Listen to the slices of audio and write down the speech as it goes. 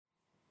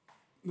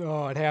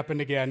Oh, it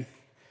happened again.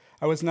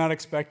 I was not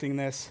expecting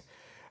this.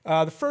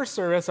 The first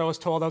service, I was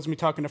told I was going to be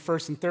talking to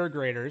first and third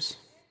graders.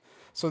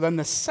 So then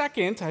the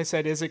second, I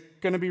said, is it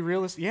going to be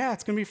realistic? Yeah,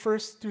 it's going to be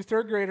first through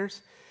third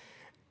graders.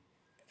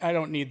 I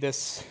don't need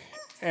this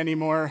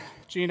anymore.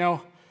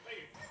 Gino.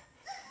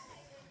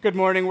 Good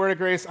morning, Word of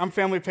Grace. I'm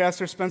Family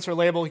Pastor Spencer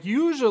Label.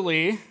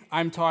 Usually,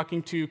 I'm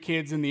talking to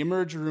kids in the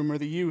Emerge Room or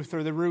the youth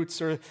or the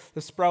Roots or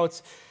the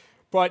Sprouts.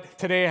 But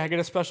today, I get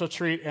a special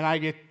treat, and I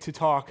get to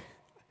talk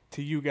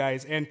to you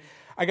guys. And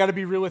I got to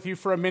be real with you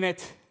for a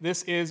minute.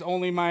 This is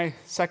only my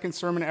second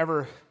sermon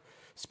ever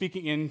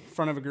speaking in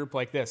front of a group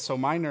like this. So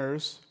my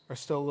nerves are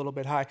still a little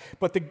bit high.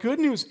 But the good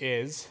news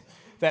is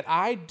that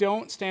I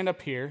don't stand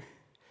up here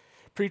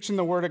preaching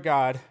the Word of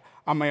God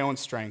on my own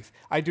strength.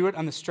 I do it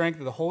on the strength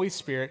of the Holy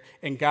Spirit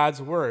and God's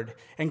Word.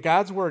 And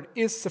God's Word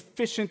is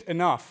sufficient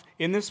enough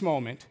in this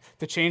moment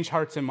to change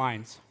hearts and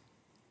minds.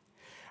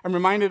 I'm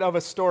reminded of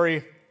a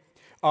story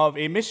of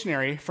a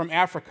missionary from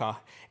Africa,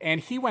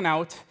 and he went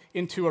out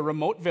into a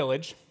remote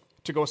village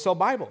to go sell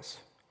Bibles.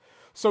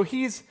 So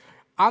he's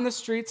on the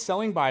street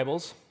selling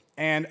Bibles,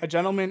 and a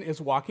gentleman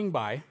is walking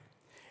by,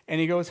 and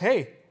he goes,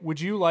 "Hey,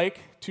 would you like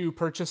to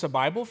purchase a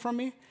Bible from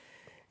me?"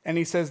 And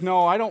he says,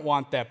 "No, I don't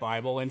want that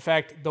Bible. In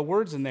fact, the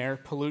words in there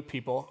pollute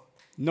people.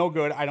 No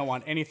good. I don't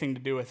want anything to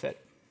do with it."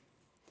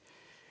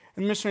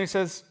 And the missionary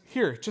says,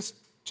 "Here, just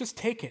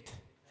take it."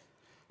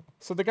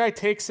 So the guy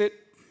takes it,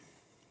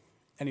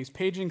 and he's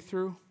paging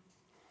through,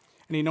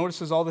 and he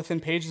notices all the thin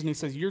pages, and he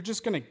says, "You're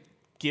just going to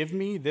give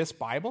me this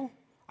Bible?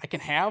 I can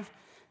have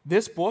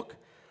this book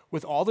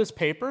with all this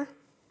paper?"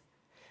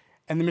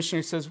 And the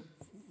missionary says,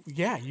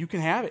 "Yeah, you can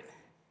have it."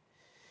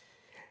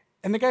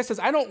 And the guy says,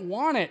 "I don't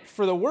want it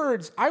for the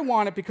words. I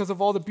want it because of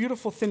all the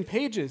beautiful thin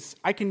pages.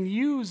 I can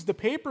use the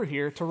paper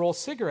here to roll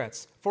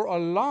cigarettes for a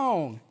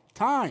long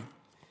time."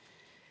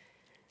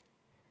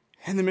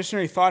 And the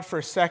missionary thought for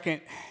a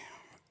second,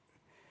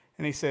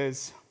 and he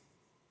says,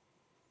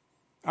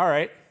 "All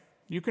right,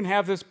 you can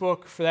have this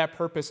book for that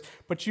purpose,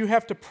 but you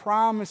have to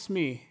promise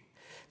me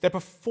that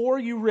before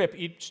you rip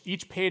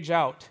each page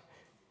out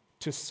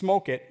to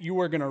smoke it, you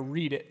are going to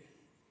read it."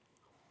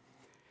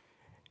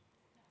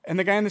 And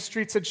the guy in the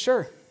street said,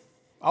 "Sure,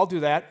 I'll do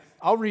that.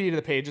 I'll read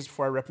the pages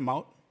before I rip them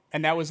out."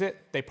 And that was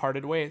it. They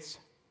parted ways.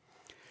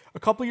 A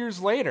couple years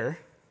later,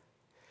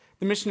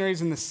 the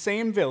missionary's in the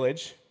same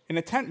village in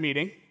a tent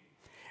meeting,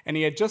 and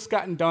he had just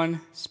gotten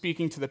done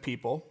speaking to the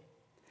people.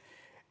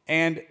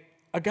 And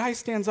a guy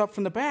stands up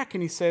from the back,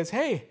 and he says,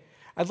 "Hey,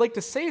 I'd like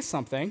to say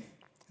something."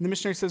 And the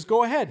missionary says,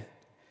 "Go ahead.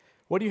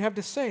 What do you have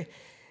to say?"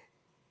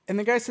 And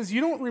the guy says,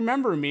 "You don't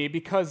remember me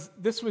because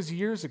this was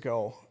years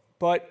ago,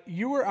 but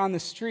you were on the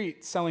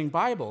street selling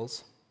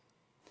Bibles,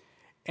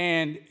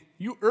 and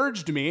you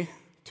urged me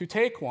to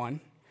take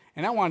one,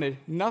 and I wanted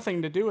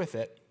nothing to do with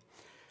it.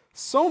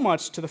 So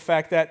much to the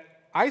fact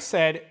that I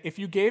said, if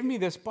you gave me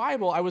this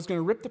Bible, I was going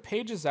to rip the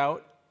pages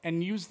out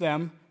and use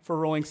them for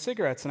rolling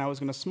cigarettes, and I was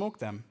going to smoke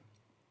them.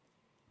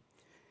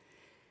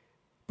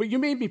 But you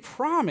made me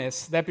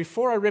promise that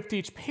before I ripped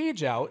each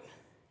page out,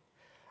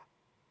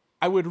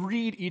 I would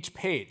read each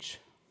page.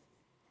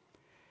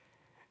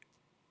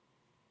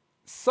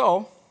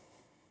 So,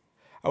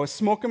 I was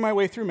smoking my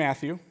way through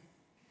Matthew.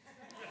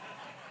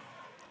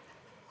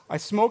 I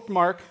smoked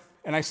Mark,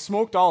 and I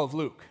smoked all of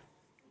Luke.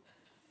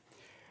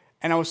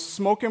 And I was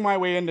smoking my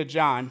way into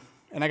John,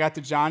 and I got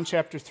to John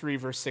chapter 3,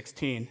 verse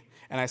 16,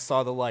 and I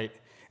saw the light,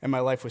 and my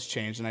life was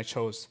changed, and I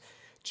chose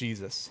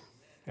Jesus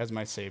as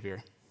my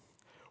Savior.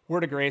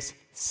 Word of Grace,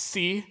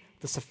 see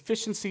the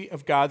sufficiency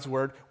of God's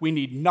Word. We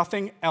need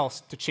nothing else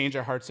to change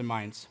our hearts and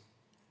minds.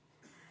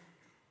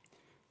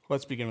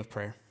 Let's begin with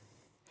prayer.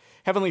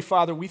 Heavenly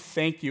Father, we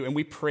thank you and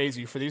we praise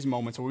you for these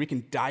moments where we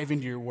can dive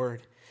into your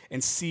Word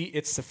and see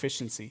its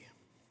sufficiency.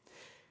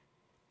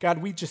 God,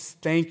 we just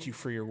thank you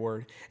for your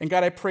Word. And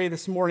God, I pray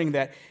this morning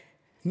that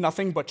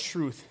nothing but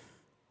truth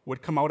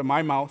would come out of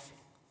my mouth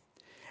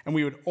and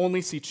we would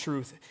only see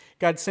truth.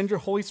 God, send your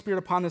Holy Spirit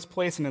upon this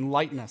place and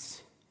enlighten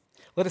us.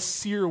 Let us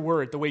see your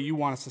Word the way you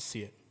want us to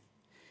see it.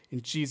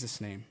 In Jesus'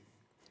 name,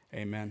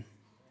 amen.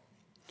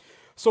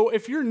 So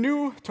if you're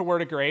new to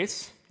Word of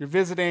Grace, you're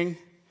visiting,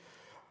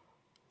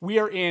 we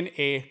are in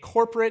a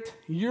corporate,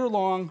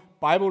 year-long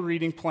Bible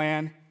reading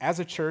plan. As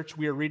a church,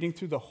 we are reading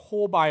through the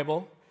whole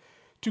Bible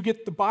to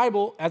get the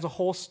Bible as a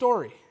whole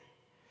story.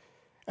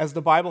 As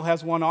the Bible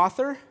has one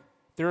author,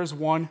 there is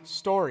one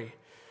story.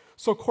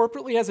 So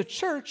corporately as a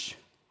church,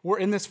 we're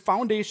in this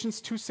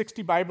Foundations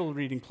 260 Bible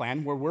reading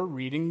plan where we're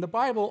reading the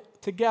Bible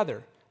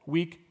together,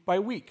 week by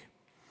week.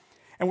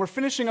 And we're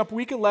finishing up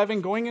week 11,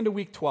 going into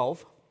week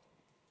 12.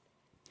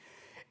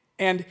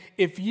 And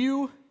if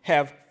you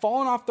have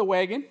fallen off the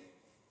wagon,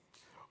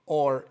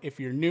 or if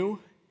you're new,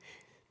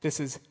 this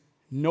is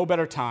no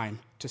better time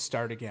to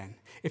start again.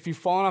 If you've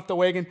fallen off the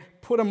wagon,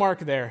 put a mark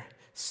there.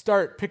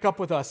 Start, pick up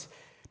with us.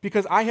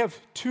 Because I have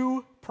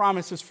two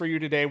promises for you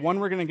today. One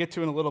we're going to get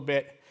to in a little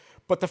bit.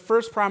 But the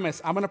first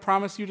promise, I'm going to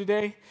promise you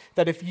today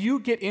that if you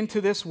get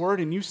into this word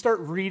and you start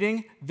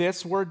reading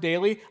this word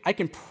daily, I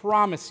can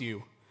promise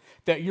you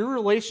that your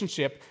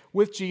relationship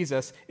with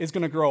Jesus is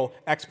going to grow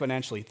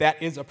exponentially.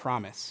 That is a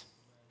promise.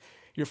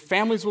 Your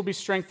families will be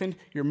strengthened.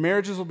 Your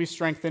marriages will be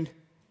strengthened.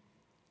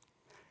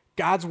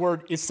 God's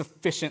word is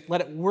sufficient.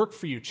 Let it work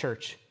for you,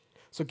 church.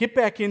 So get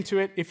back into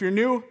it. If you're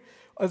new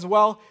as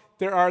well,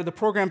 there are the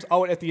programs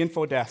out at the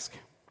info desk,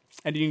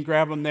 and you can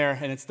grab them there,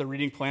 and it's the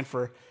reading plan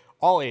for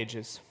all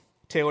ages,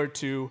 tailored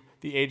to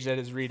the age that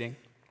is reading.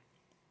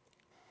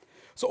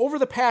 So over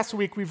the past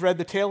week, we've read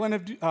the tail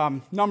end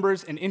of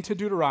Numbers and into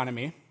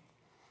Deuteronomy,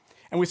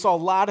 and we saw a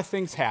lot of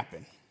things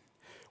happen.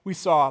 We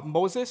saw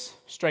Moses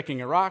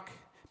striking a rock,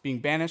 being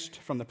banished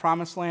from the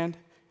promised land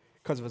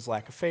because of his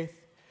lack of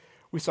faith.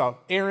 We saw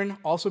Aaron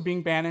also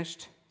being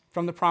banished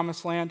from the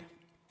promised land.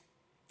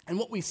 And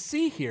what we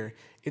see here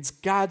is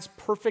God's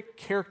perfect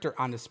character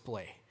on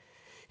display.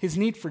 His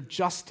need for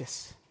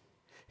justice,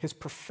 his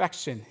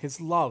perfection,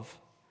 his love.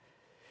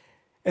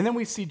 And then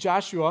we see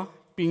Joshua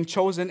being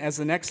chosen as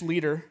the next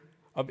leader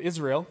of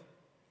Israel.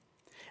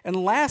 And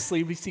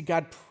lastly, we see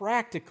God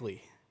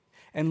practically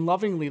and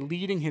lovingly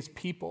leading his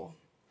people.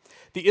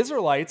 The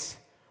Israelites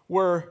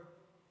were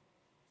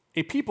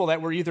a people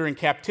that were either in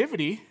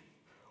captivity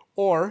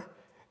or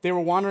they were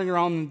wandering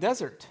around in the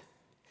desert.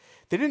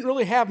 They didn't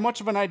really have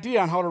much of an idea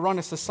on how to run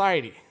a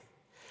society.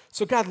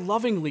 So God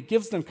lovingly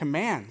gives them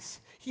commands.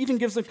 He even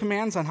gives them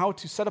commands on how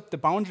to set up the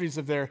boundaries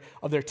of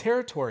their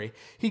territory.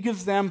 He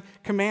gives them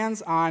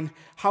commands on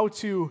how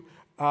to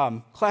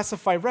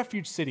classify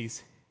refuge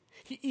cities.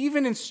 He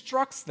even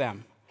instructs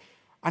them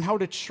on how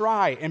to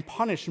try and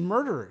punish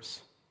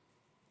murderers.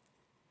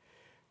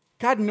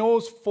 God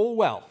knows full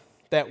well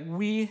that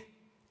we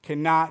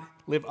cannot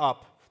live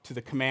up to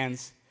the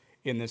commands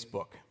in this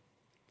book.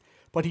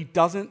 But he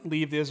doesn't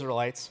leave the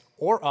Israelites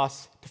or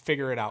us to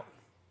figure it out.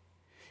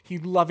 He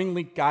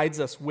lovingly guides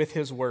us with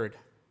his word.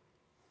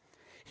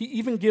 He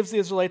even gives the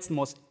Israelites the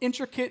most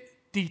intricate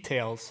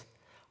details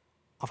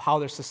of how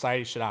their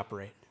society should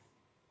operate.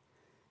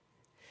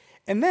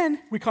 And then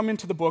we come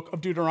into the book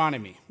of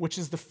Deuteronomy, which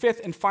is the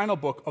fifth and final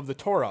book of the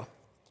Torah,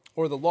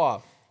 or the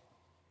law.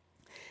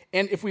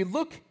 And if we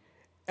look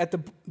at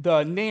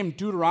the name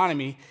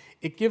Deuteronomy,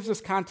 it gives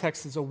us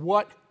context as to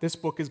what this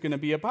book is going to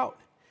be about.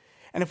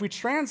 And if we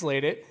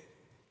translate it,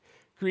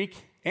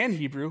 Greek and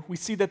Hebrew, we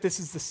see that this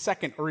is the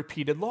second or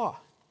repeated law.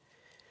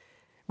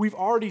 We've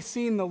already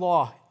seen the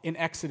law in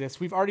Exodus.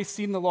 We've already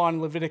seen the law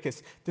in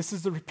Leviticus. This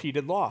is the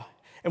repeated law.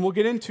 And we'll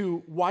get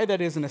into why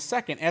that is in a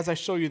second as I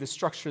show you the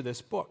structure of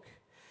this book.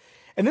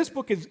 And this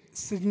book is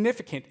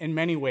significant in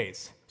many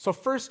ways. So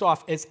first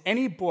off, as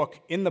any book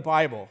in the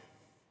Bible,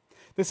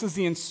 this is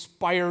the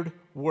inspired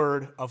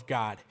word of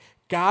God.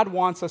 God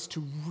wants us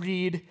to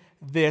read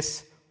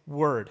this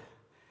word.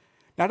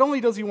 Not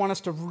only does he want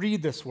us to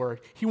read this word,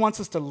 he wants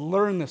us to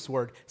learn this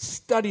word,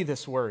 study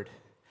this word.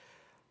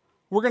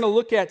 We're going to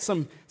look at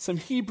some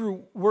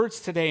Hebrew words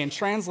today and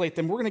translate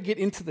them. We're going to get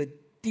into the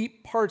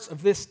deep parts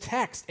of this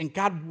text, and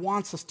God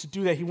wants us to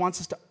do that. He wants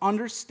us to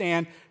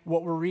understand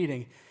what we're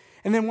reading.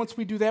 And then once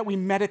we do that, we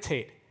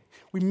meditate.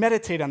 We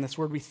meditate on this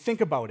word. We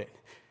think about it.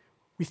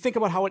 We think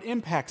about how it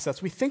impacts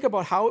us. We think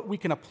about how we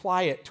can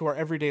apply it to our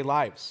everyday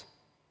lives.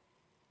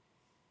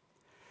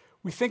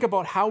 We think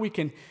about how we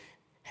can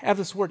have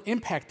this word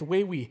impact the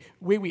way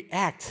we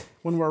act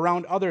when we're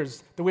around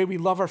others, the way we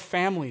love our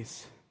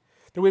families,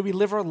 the way we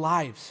live our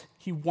lives.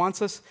 He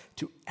wants us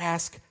to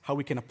ask how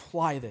we can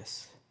apply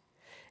this.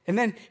 And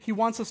then he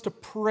wants us to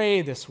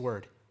pray this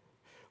word.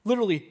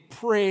 Literally,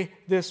 pray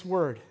this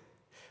word.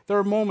 There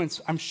are moments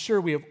I'm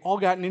sure we have all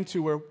gotten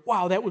into where,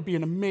 wow, that would be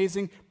an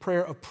amazing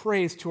prayer of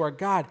praise to our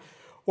God.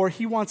 Or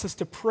he wants us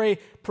to pray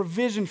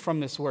provision from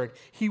this word.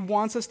 He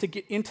wants us to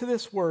get into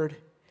this word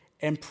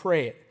and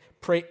pray it.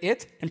 Pray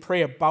it and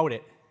pray about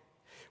it.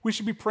 We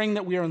should be praying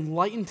that we are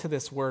enlightened to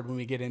this word when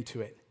we get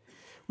into it.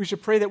 We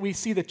should pray that we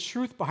see the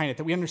truth behind it,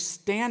 that we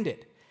understand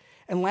it.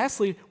 And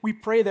lastly, we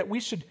pray that we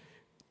should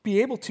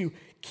be able to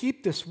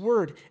keep this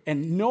word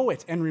and know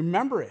it and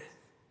remember it.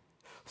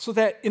 So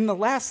that in the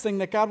last thing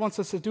that God wants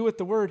us to do with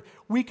the word,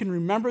 we can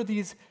remember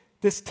this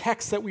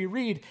text that we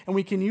read and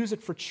we can use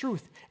it for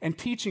truth and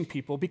teaching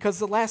people. Because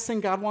the last thing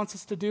God wants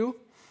us to do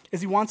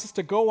is he wants us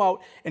to go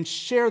out and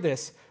share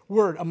this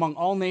word among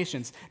all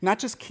nations. Not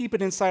just keep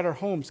it inside our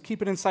homes,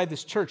 keep it inside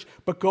this church,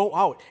 but go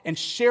out and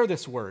share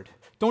this word.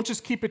 Don't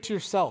just keep it to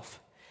yourself.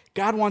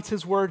 God wants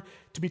his word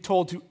to be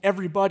told to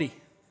everybody.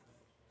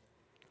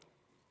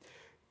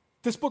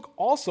 This book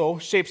also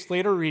shapes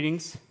later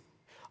readings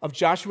of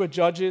Joshua,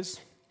 Judges,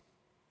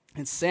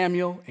 and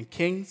Samuel, and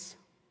Kings.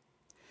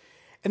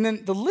 And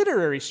then the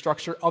literary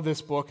structure of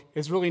this book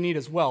is really neat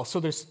as well. So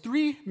there's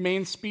three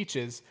main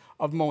speeches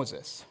of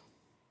Moses.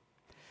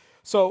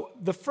 So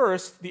the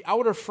first, the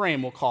outer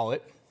frame, we'll call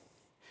it,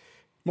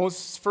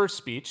 Moses' first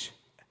speech,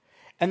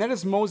 and that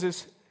is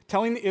Moses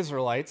telling the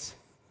Israelites,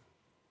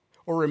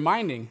 or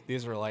reminding the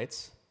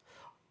Israelites,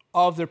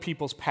 of their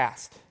people's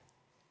past,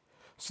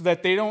 so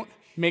that they don't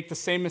make the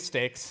same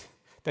mistakes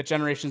that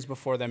generations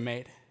before them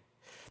made.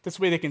 This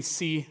way they can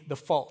see the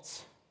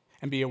faults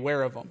and be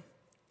aware of them.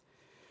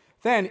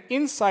 Then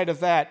inside of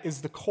that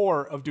is the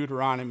core of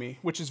Deuteronomy,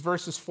 which is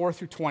verses 4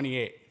 through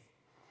 28.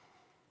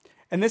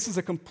 And this is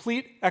a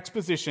complete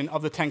exposition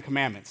of the Ten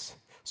Commandments.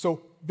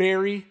 So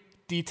very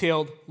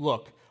detailed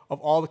look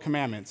of all the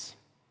commandments.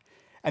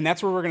 And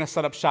that's where we're going to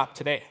set up shop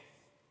today.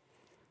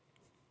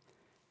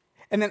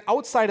 And then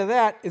outside of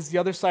that is the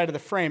other side of the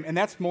frame, and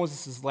that's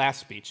Moses' last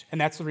speech,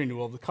 and that's the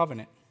renewal of the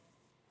covenant.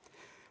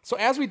 So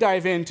as we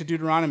dive into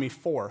Deuteronomy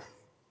 4,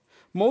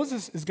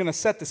 Moses is going to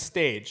set the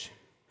stage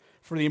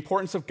for the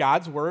importance of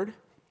God's word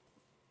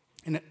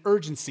and an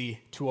urgency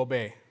to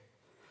obey.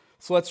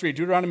 So let's read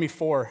Deuteronomy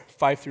 4,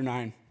 5 through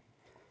 9.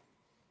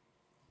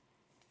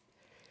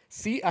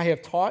 See, I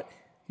have taught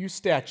you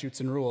statutes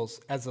and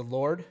rules as the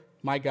Lord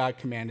my God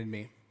commanded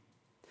me,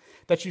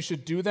 that you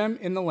should do them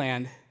in the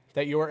land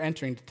that you are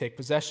entering to take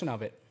possession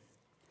of it.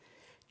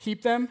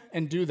 Keep them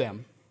and do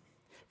them,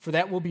 for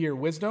that will be your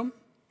wisdom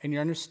and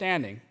your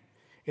understanding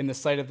in the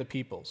sight of the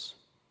peoples,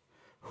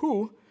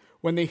 who,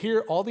 when they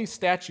hear all these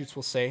statutes,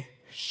 will say,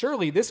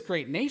 surely this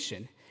great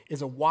nation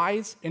is a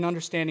wise and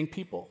understanding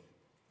people.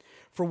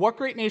 For what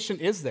great nation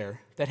is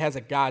there that has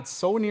a God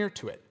so near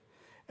to it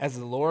as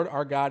the Lord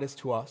our God is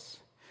to us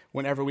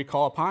whenever we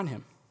call upon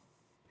him?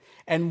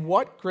 And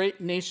what great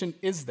nation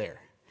is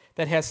there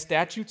that has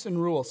statutes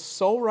and rules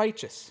so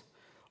righteous,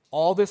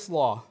 all this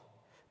law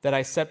that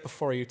I set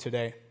before you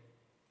today?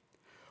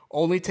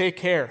 Only take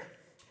care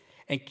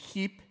and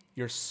keep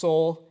your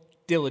soul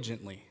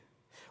diligently,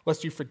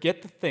 lest you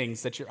forget the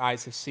things that your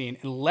eyes have seen,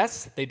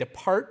 unless they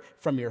depart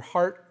from your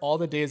heart all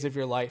the days of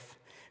your life.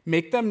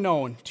 Make them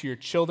known to your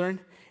children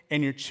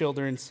and your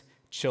children's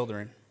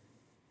children.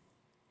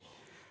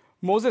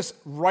 Moses,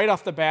 right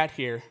off the bat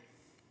here,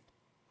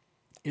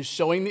 is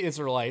showing the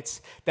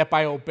Israelites that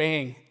by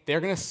obeying, they're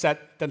going to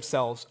set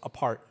themselves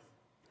apart.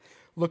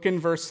 Look in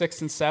verse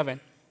 6 and 7.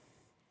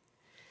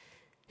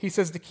 He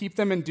says to keep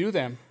them and do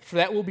them, for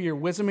that will be your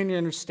wisdom and your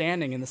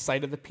understanding in the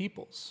sight of the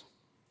peoples.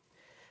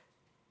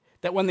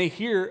 That when they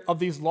hear of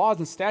these laws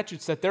and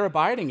statutes that they're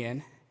abiding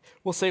in,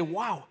 will say,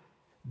 wow,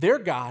 their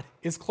God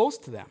is close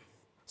to them.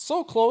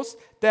 So close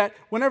that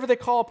whenever they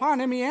call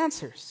upon him, he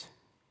answers.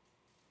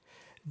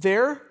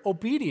 Their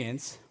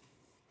obedience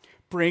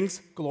brings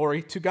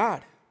glory to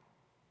God.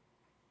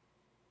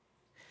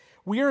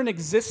 We are in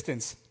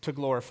existence to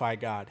glorify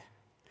God.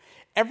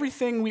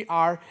 Everything we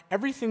are,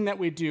 everything that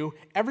we do,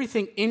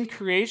 everything in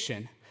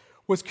creation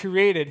was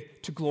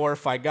created to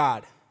glorify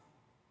God.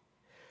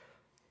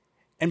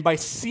 And by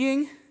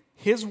seeing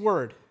his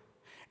word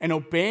and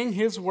obeying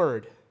his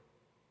word,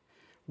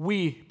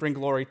 we bring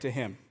glory to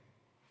him.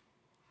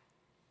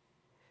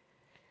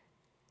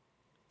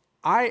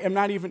 I am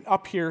not even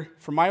up here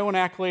for my own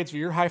accolades or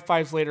your high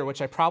fives later,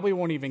 which I probably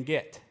won't even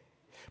get.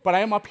 But I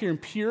am up here in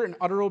pure and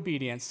utter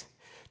obedience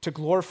to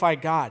glorify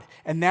God.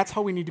 And that's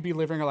how we need to be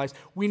living our lives.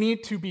 We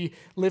need to be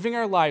living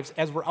our lives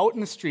as we're out in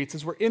the streets,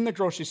 as we're in the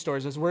grocery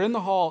stores, as we're in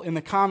the hall, in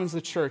the commons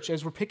of the church,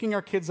 as we're picking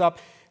our kids up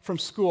from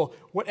school.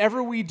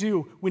 Whatever we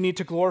do, we need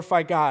to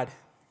glorify God.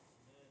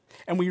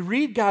 And we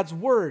read God's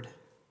word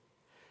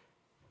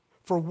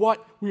for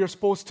what we are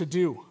supposed to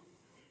do.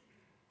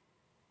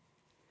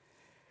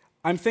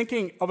 I'm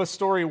thinking of a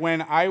story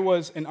when I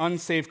was an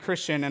unsaved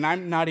Christian, and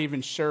I'm not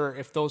even sure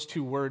if those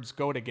two words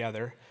go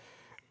together.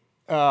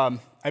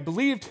 I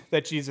believed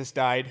that Jesus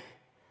died,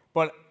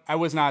 but I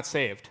was not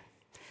saved.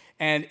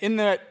 And in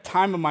that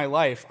time of my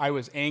life, I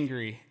was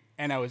angry,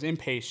 and I was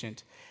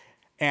impatient,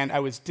 and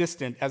I was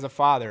distant as a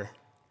father.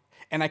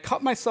 And I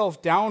cut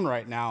myself down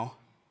right now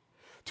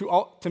to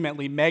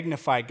ultimately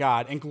magnify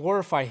God and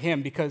glorify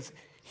him because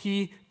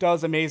he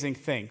does amazing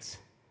things.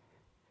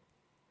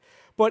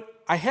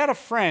 But I had a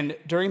friend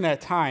during that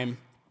time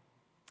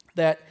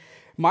that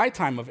my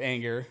time of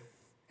anger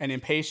and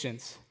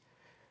impatience,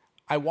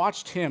 I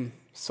watched him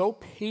so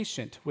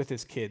patient with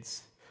his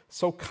kids,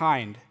 so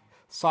kind,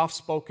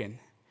 soft-spoken.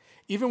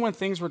 Even when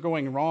things were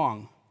going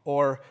wrong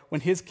or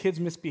when his kids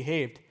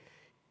misbehaved,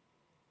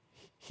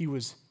 he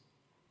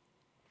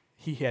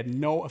had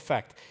no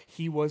effect.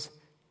 He was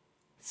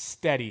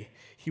steady.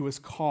 He was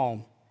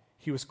calm.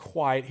 He was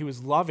quiet. He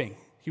was loving.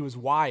 He was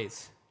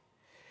wise.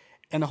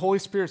 And the Holy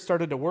Spirit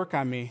started to work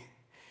on me,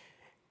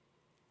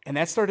 and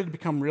that started to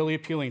become really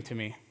appealing to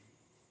me.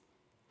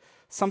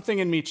 Something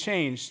in me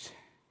changed,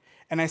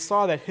 and I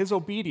saw that his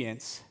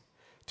obedience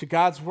to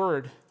God's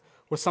word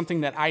was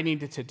something that I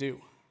needed to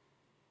do.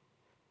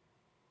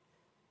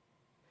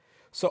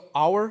 So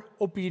our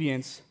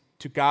obedience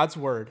to God's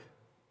word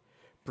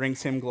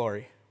brings him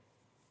glory.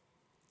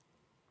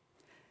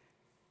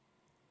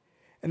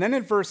 And then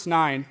in verse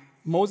 9,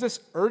 Moses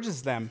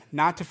urges them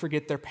not to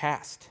forget their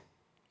past.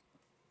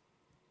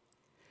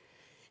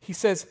 He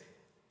says,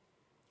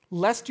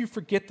 lest you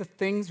forget the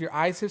things your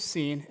eyes have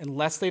seen, and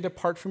lest they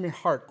depart from your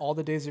heart all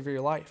the days of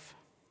your life.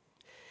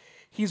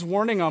 He's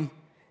warning them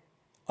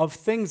of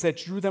things that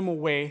drew them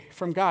away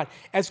from God.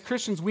 As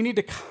Christians, we need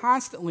to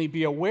constantly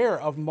be aware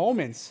of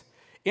moments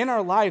in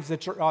our lives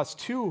that draw us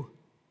to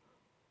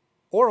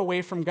or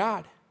away from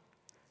God.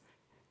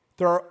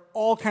 There are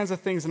all kinds of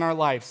things in our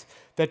lives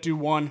that do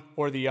one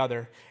or the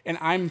other. And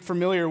I'm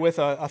familiar with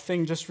a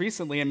thing just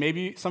recently, and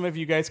maybe some of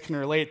you guys can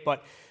relate,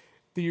 but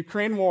the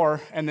Ukraine war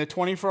and the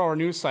 24-hour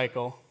news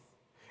cycle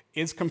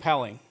is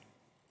compelling.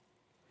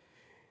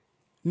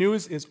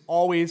 News is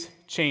always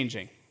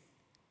changing,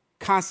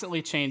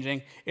 constantly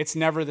changing. It's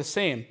never the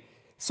same.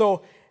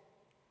 So,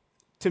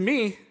 to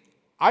me,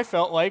 I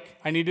felt like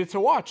I needed to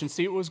watch and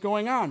see what was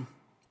going on.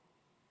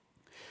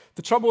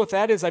 The trouble with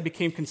that is I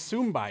became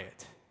consumed by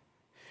it.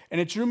 And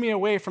it drew me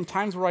away from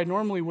times where I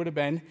normally would have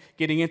been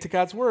getting into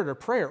God's word or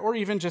prayer, or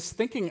even just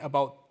thinking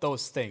about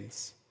those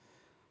things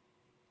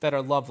that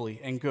are lovely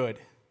and good,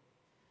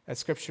 as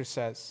Scripture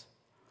says.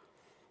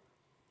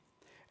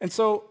 And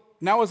so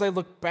now as I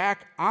look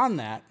back on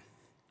that,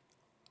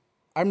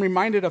 I'm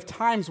reminded of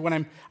times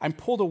when I'm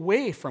pulled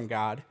away from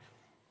God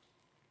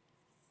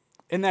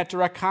in that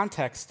direct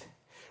context.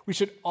 We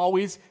should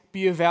always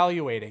be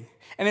evaluating.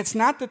 And it's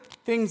not that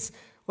things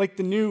like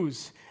the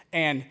news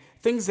and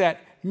things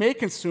that may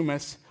consume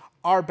us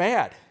are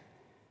bad,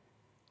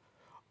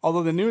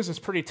 although the news is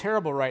pretty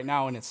terrible right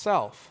now in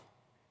itself.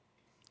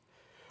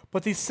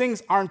 But these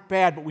things aren't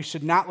bad, but we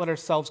should not let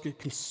ourselves get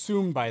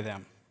consumed by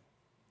them.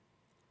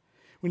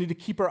 We need to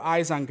keep our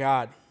eyes on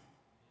God.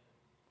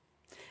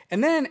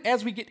 And then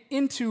as we get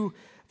into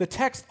the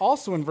text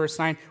also in verse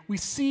 9, we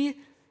see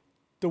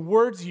the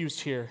words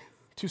used here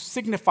to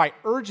signify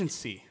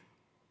urgency.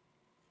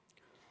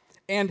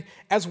 And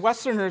as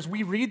Westerners,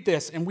 we read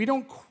this and we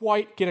don't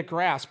quite get a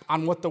grasp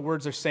on what the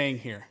words are saying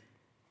here.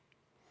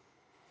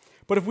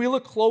 But if we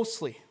look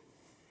closely,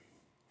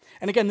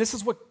 and again, this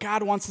is what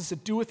God wants us to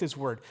do with His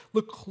word.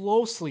 Look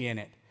closely in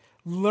it.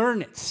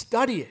 Learn it.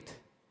 Study it.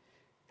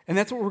 And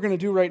that's what we're going to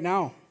do right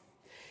now.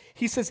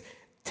 He says,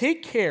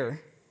 take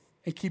care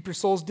and keep your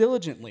souls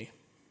diligently.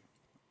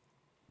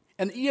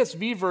 And the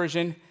ESV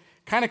version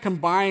kind of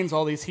combines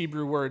all these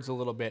Hebrew words a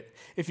little bit.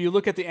 If you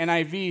look at the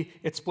NIV,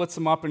 it splits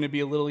them up and it'd be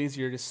a little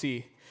easier to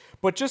see.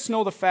 But just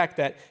know the fact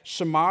that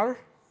shamar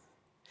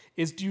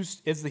is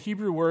the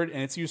Hebrew word,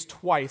 and it's used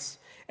twice,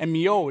 and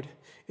miod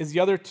is the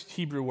other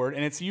Hebrew word,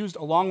 and it's used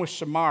along with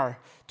shamar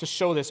to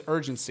show this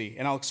urgency,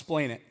 and I'll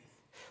explain it.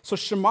 So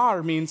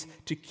shamar means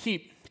to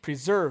keep,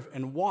 preserve,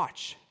 and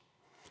watch.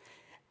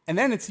 And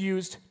then it's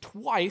used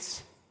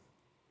twice,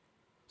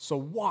 so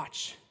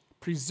watch,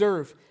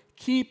 preserve,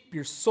 keep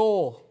your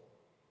soul.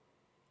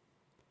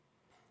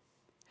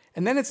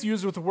 And then it's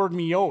used with the word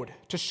miod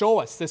to show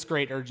us this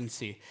great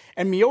urgency.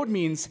 And miod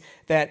means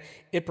that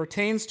it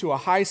pertains to a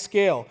high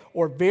scale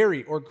or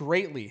very or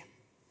greatly.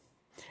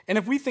 And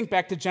if we think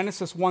back to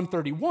Genesis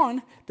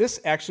 1:31, this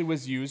actually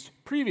was used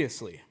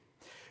previously.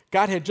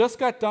 God had just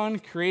got done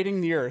creating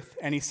the earth,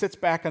 and He sits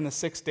back on the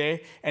sixth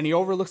day, and He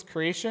overlooks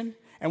creation.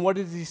 And what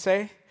did He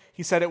say?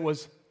 He said it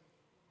was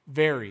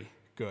very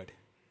good.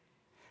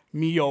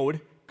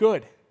 Miod,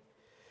 good.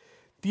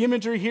 The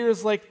imagery here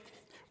is like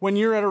when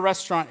you're at a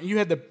restaurant and you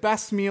had the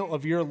best meal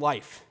of your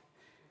life,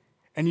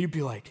 and you'd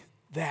be like,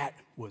 that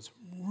was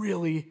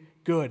really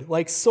good.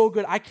 Like, so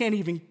good, I can't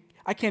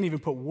even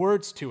put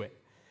words to it.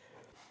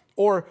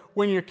 Or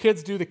when your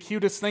kids do the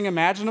cutest thing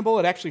imaginable,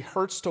 it actually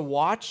hurts to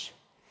watch.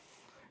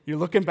 You're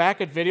looking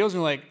back at videos and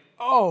you're like,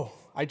 oh,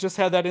 I just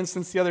had that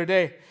instance the other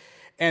day.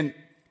 And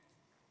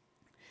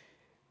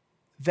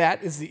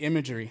that is the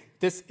imagery.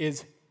 This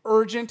is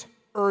urgent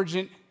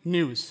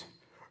news.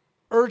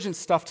 Urgent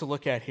stuff to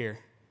look at here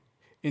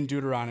in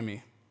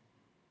Deuteronomy.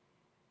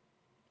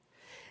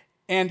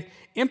 And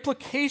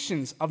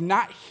implications of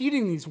not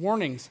heeding these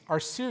warnings are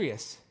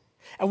serious.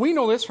 And we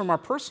know this from our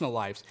personal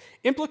lives.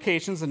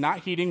 Implications of not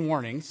heeding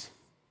warnings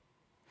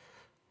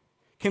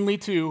can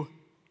lead to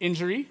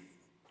injury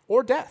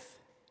or death.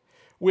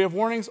 We have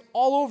warnings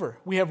all over.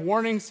 We have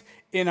warnings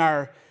in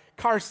our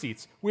car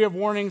seats. We have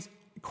warnings,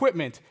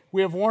 equipment.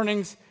 We have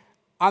warnings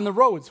on the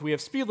roads. We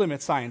have speed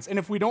limit signs. And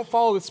if we don't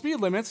follow the speed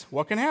limits,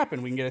 what can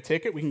happen? We can get a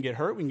ticket, we can get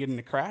hurt, we can get in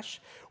a crash,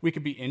 we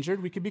could be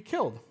injured, we could be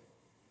killed.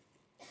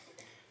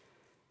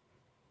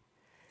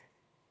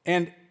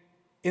 And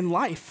in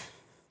life,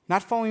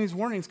 not following these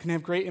warnings can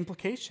have great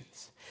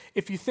implications.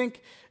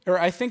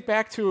 I think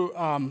back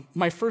to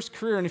my first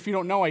career, and if you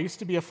don't know, I used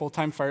to be a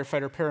full-time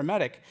firefighter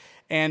paramedic,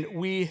 and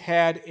we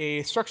had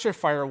a structure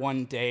fire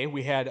one day.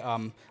 We had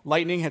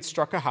lightning had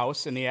struck a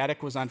house, and the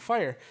attic was on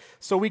fire.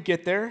 So we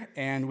get there,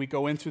 and we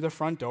go in through the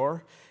front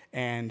door,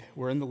 and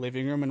we're in the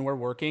living room, and we're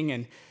working,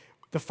 and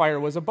the fire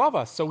was above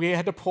us. So we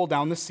had to pull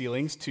down the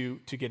ceilings to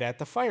get at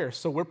the fire.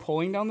 So we're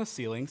pulling down the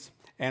ceilings,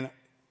 and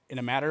in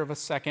a matter of a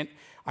second,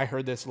 I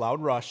heard this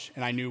loud rush,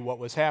 and I knew what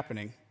was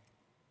happening.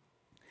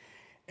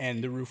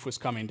 And the roof was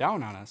coming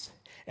down on us.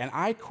 And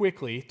I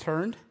quickly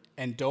turned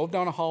and dove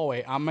down a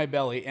hallway on my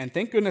belly, and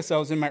thank goodness I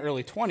was in my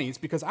early 20s,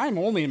 because I'm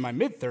only in my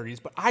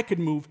mid-30s, but I could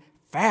move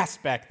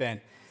fast back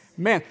then.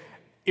 Man,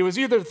 it was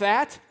either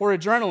that or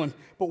adrenaline,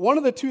 but one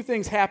of the two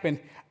things happened.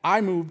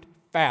 I moved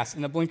fast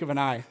in the blink of an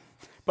eye.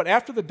 But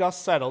after the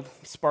dust settled,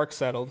 sparks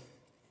settled,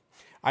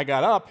 I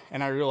got up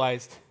and I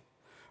realized,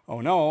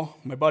 oh no,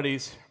 my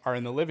buddies are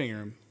in the living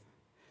room.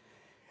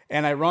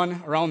 And I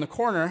run around the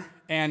corner,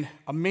 and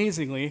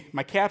amazingly,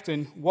 my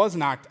captain was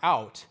knocked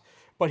out,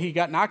 but he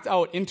got knocked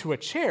out into a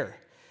chair.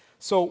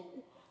 So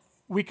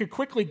we could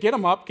quickly get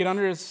him up, get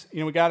under his,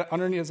 we got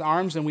underneath his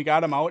arms, and we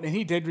got him out, and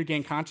he did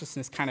regain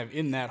consciousness kind of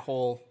in that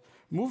whole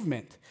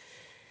movement.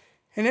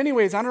 And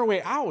anyways, on our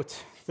way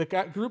out, the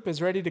group is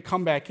ready to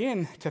come back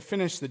in to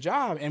finish the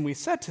job, and we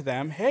said to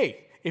them,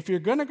 hey, if you're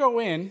going to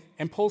go in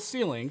and pull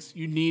ceilings,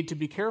 you need to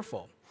be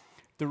careful.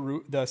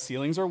 The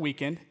ceilings are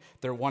weakened,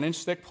 they're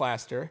 1-inch thick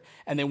plaster,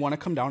 and they want to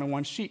come down in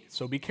one sheet,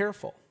 so be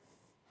careful.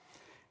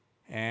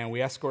 And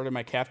we escorted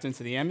my captain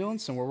to the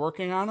ambulance, and we're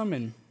working on him,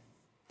 and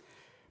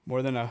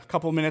more than a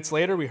couple minutes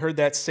later, we heard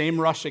that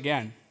same rush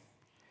again.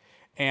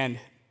 And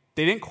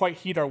they didn't quite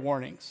heed our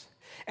warnings.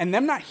 And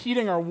them not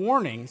heeding our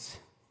warnings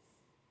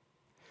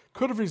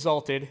could have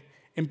resulted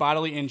in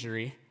bodily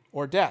injury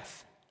or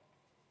death.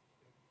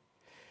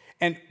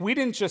 And we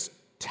didn't just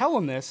tell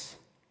them this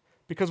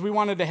because we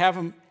wanted to have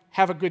them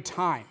have a good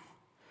time,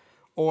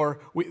 or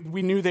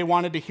we knew they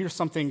wanted to hear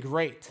something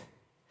great.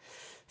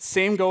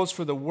 Same goes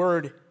for the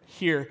word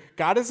here.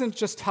 God isn't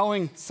just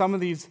telling some of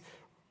these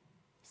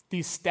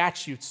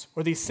statutes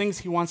or these things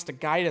he wants to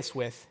guide us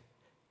with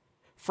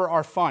for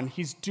our fun.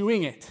 He's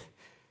doing it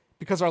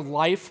because our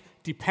life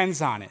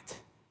depends on it.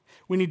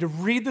 We need to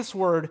read this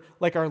word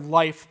like our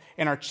life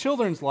and our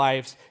children's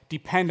lives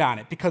depend on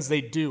it, because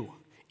they do,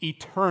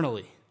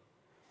 eternally.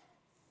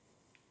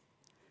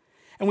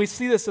 And we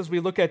see this as we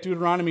look at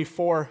Deuteronomy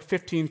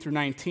 4:15 through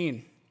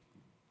 19.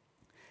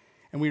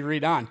 And we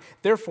read on.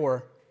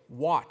 Therefore,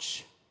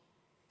 watch.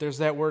 There's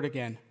that word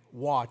again.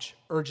 Watch.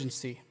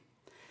 Urgency.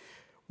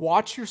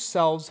 Watch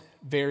yourselves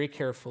very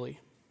carefully,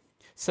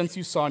 since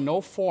you saw no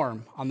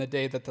form on the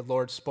day that the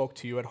Lord spoke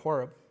to you at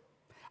Horeb,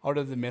 out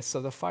of the midst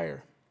of the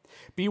fire.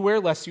 Beware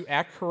lest you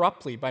act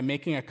corruptly by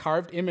making a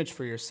carved image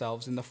for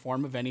yourselves in the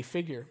form of any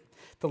figure,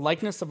 the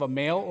likeness of a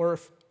male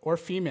or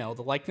female,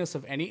 the likeness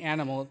of any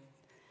animal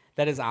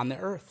that is on the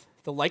earth,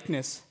 the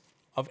likeness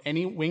of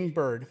any winged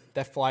bird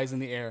that flies in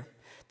the air,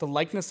 the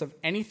likeness of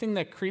anything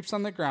that creeps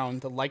on the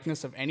ground, the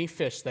likeness of any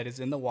fish that is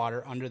in the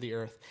water under the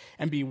earth.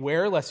 And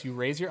beware lest you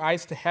raise your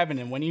eyes to heaven,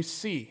 and when you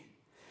see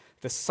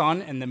the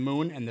sun and the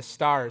moon and the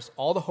stars,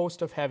 all the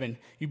host of heaven,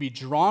 you be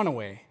drawn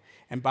away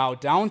and bow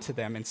down to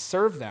them and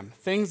serve them,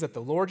 things that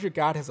the Lord your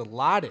God has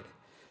allotted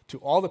to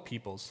all the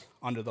peoples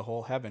under the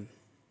whole heaven.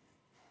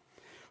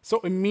 So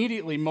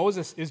immediately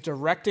Moses is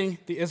directing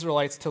the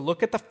Israelites to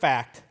look at the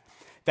fact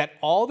that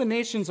all the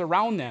nations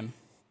around them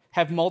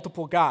have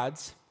multiple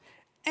gods,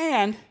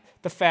 and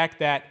the fact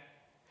that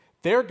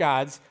their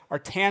gods are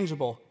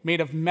tangible,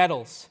 made of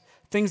metals,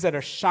 things that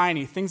are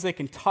shiny, things they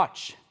can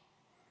touch.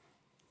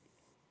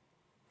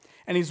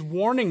 And he's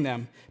warning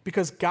them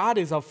because God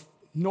is of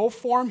no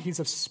form, he's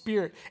of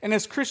spirit. And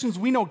as Christians,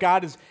 we know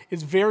God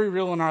is very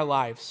real in our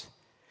lives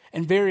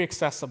and very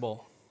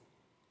accessible.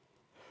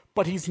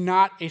 But he's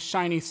not a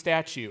shiny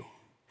statue.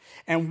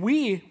 And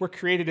we were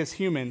created as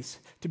humans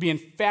to be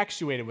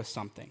infatuated with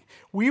something.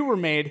 We were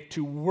made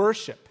to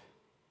worship.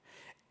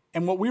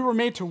 And what we were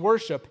made to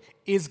worship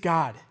is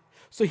God.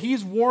 So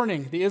he's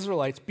warning the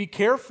Israelites, be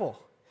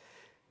careful.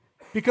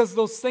 Because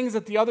those things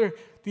that the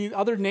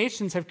other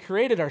nations have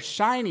created are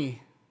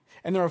shiny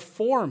and they're of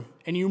form,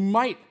 and you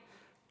might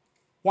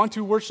want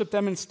to worship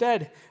them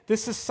instead.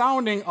 This is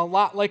sounding a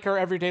lot like our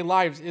everyday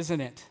lives,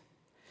 isn't it?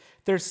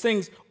 There's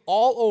things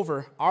all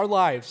over our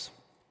lives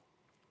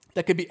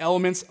that could be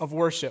elements of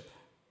worship.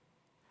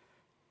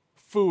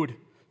 Food,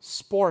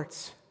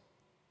 sports,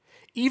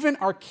 even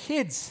our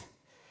kids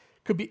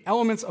could be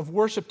elements of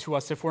worship to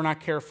us if we're not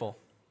careful.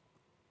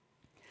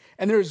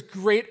 And there is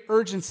great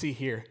urgency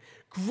here,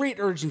 great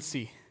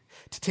urgency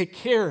to take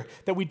care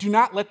that we do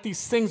not let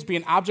these things be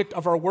an object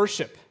of our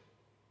worship.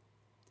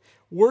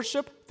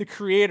 Worship the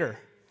Creator,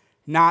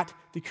 not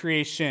the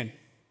creation.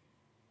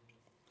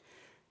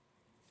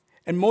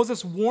 And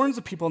Moses warns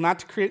the people not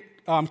to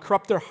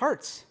corrupt their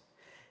hearts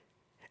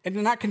and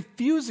to not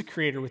confuse the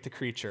Creator with the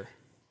creature.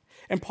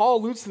 And Paul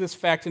alludes to this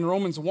fact in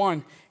Romans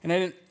 1, and I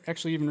didn't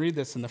actually even read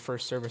this in the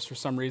first service for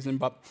some reason,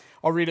 but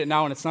I'll read it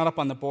now, and it's not up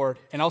on the board.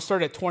 And I'll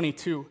start at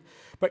 22.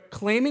 But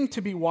claiming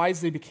to be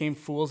wise, they became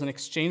fools and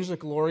exchanged the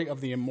glory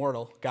of the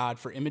immortal God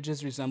for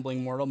images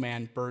resembling mortal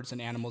man, birds,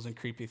 and animals, and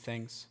creepy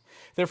things.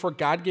 Therefore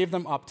God gave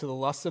them up to the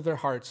lusts of their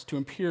hearts, to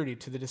impurity,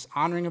 to the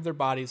dishonoring of their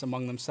bodies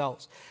among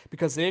themselves,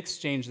 because they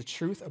exchanged the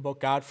truth about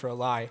God for a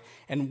lie,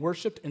 and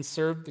worshipped and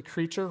served the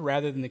creature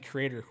rather than the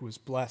Creator, who is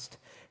blessed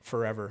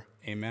forever.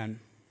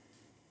 Amen.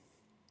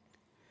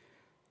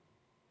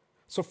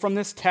 So from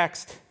this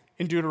text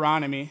in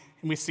Deuteronomy,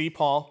 and we see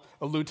Paul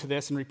allude to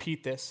this and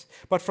repeat this,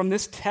 but from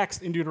this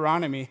text in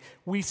Deuteronomy,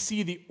 we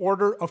see the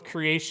order of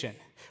creation.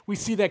 We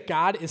see that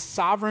God is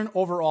sovereign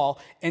over all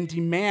and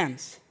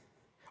demands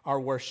our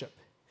worship.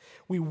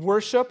 We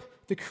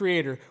worship the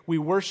Creator. We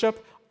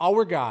worship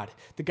our God,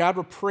 the God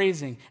we're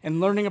praising and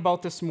learning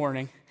about this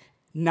morning,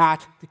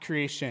 not the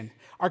creation.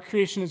 Our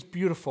creation is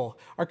beautiful.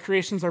 Our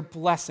creations are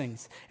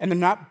blessings, and they're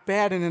not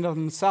bad in and of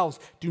themselves.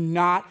 Do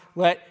not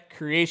let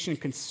creation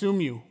consume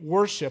you.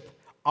 Worship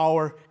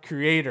our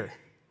Creator.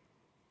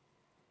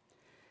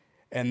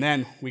 And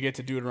then we get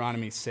to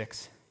Deuteronomy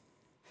 6.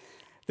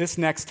 This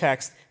next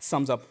text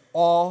sums up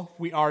all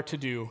we are to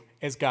do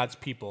as God's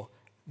people,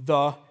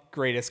 the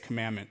greatest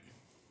commandment.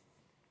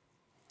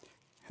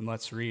 And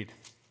let's read.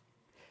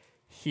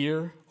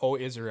 Hear, O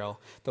Israel,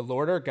 the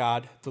Lord our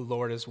God, the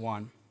Lord is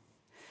one.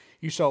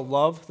 You shall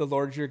love the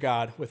Lord your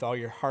God with all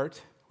your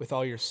heart, with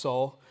all your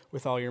soul,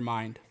 with all your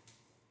mind.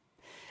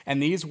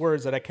 And these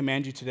words that I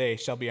command you today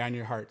shall be on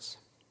your hearts.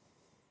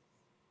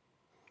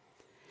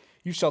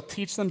 You shall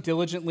teach them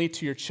diligently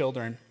to your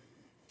children,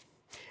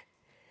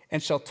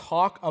 and shall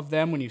talk of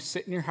them when you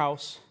sit in your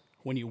house,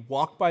 when you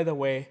walk by the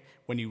way,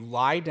 when you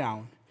lie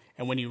down,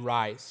 and when you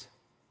rise.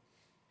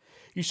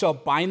 You shall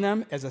bind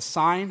them as a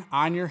sign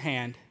on your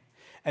hand,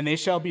 and they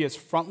shall be as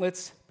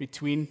frontlets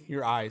between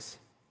your eyes.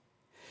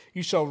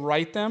 You shall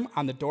write them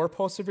on the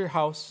doorposts of your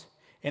house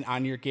and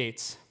on your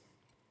gates.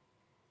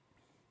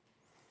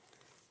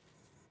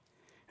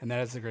 And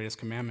that is the greatest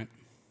commandment.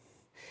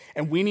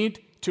 And we need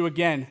to,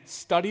 again,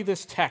 study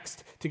this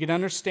text to get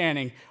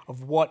understanding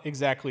of what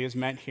exactly is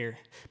meant here.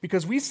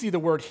 Because we see the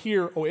word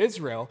hear, O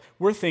Israel,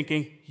 we're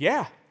thinking,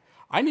 yeah,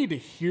 I need to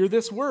hear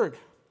this word.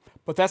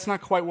 But that's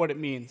not quite what it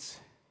means.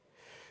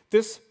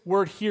 This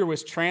word here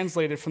was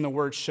translated from the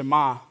word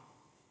Shema.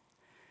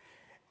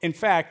 In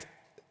fact,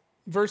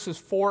 verses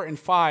 4 and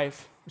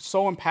 5 are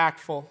so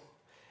impactful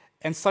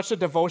and such a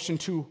devotion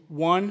to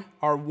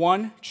our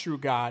one true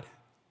God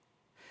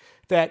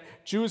that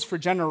Jews for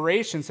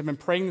generations have been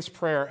praying this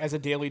prayer as a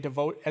daily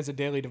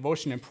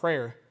devotion and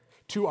prayer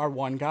to our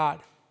one God.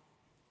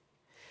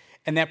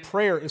 And that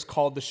prayer is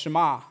called the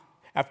Shema,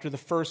 after the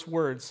first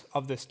words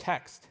of this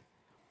text.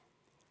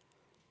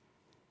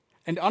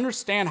 And to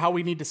understand how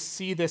we need to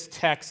see this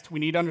text, we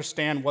need to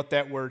understand what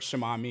that word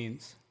Shema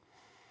means.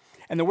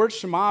 And the word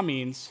Shema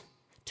means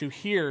to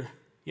hear,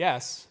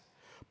 yes,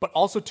 but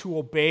also to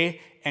obey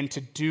and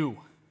to do.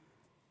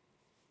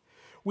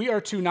 We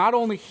are to not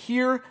only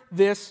hear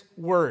this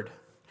word,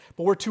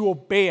 but we're to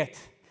obey it.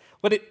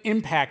 Let it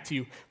impact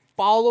you.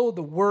 Follow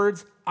the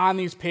words on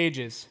these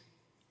pages.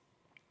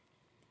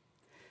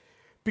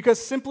 Because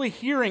simply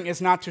hearing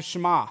is not to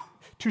Shema.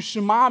 To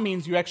Shema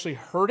means you actually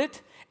heard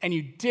it and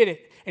you did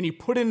it and you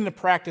put it into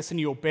practice and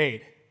you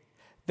obeyed.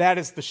 That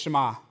is the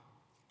Shema.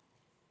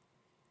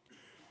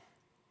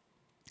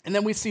 And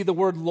then we see the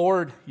word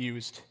Lord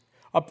used.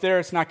 Up there,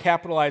 it's not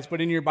capitalized,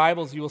 but in your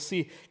Bibles, you will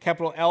see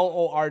capital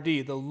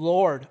L-O-R-D, the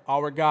Lord,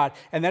 our God.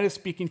 And that is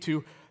speaking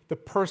to the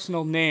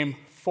personal name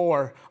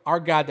for our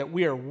God that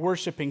we are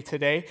worshiping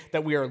today,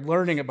 that we are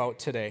learning about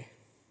today.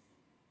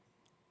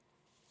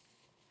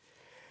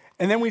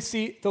 And then we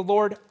see the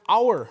Lord,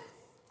 our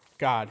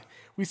God.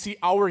 We see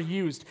our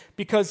used,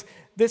 because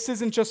this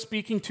isn't just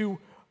speaking to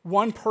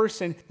one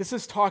person. This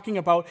is talking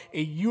about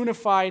a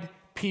unified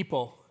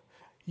people,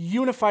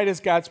 unified as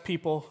God's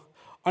people,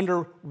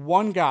 under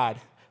one God,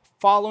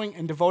 following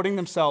and devoting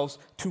themselves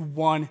to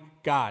one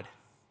God.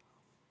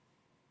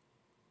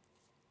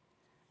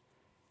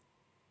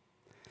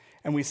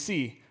 And we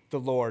see the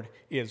Lord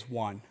is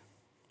one.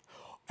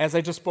 As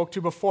I just spoke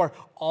to before,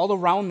 all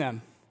around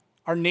them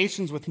are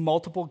nations with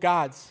multiple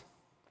gods.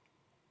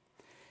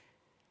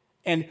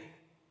 And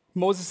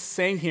Moses is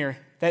saying here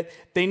that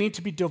they need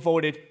to be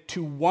devoted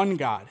to one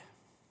God,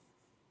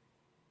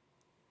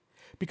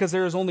 because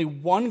there is only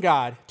one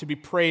God to be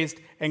praised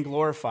and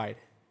glorified.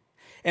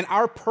 And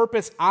our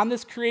purpose on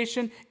this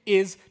creation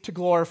is to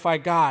glorify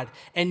God,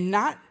 and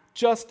not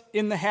just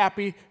in the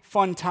happy,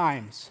 fun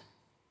times,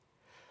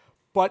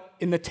 but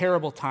in the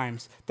terrible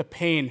times, the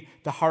pain,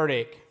 the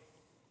heartache.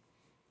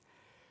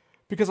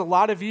 Because a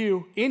lot of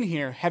you in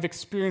here have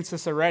experienced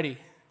this already.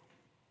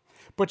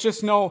 But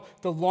just know,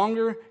 the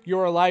longer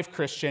you're alive,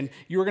 Christian,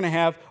 you're going to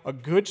have a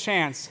good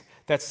chance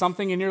that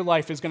something in your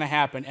life is going to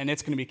happen, and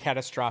it's going to be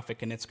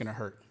catastrophic, and it's going to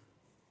hurt.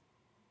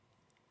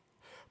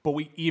 But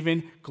we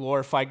even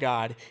glorify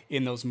God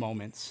in those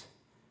moments.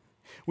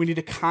 We need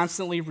to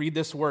constantly read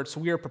this word so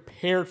we are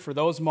prepared for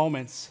those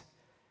moments,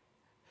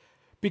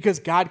 because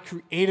God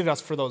created us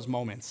for those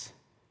moments.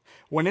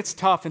 When it's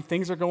tough and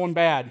things are going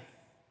bad,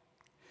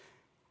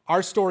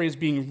 our story is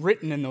being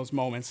written in those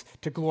moments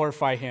to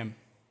glorify Him.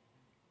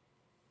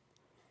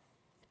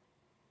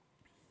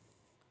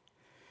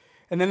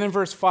 And then in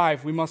verse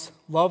 5, we must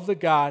love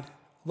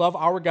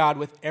our God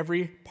with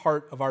every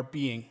part of our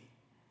being,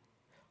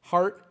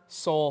 heart,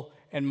 soul,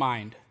 and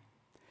mind.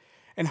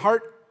 And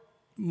heart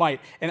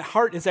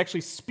is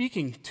actually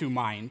speaking to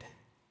mind.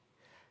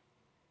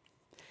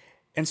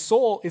 And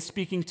soul is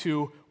speaking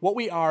to what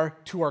we are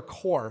to our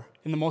core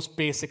in the most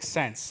basic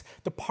sense.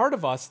 The part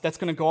of us that's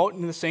going to go out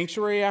into the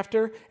sanctuary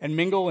after and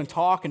mingle and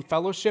talk and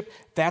fellowship,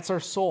 that's our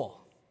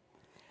soul.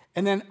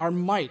 And then our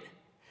might.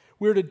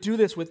 We're to do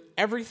this with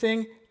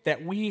everything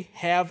that we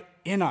have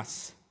in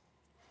us.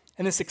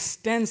 And this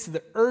extends to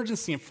the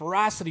urgency and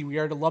ferocity we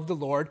are to love the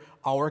Lord,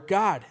 our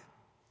God.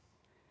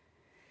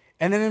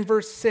 And then in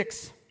verse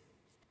 6,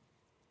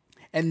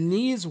 and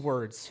these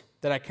words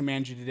that I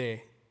command you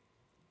today,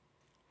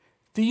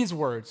 these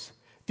words,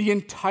 the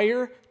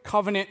entire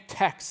covenant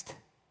text.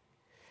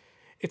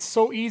 It's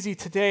so easy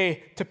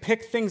today to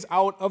pick things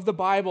out of the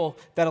Bible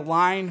that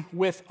align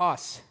with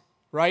us,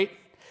 right?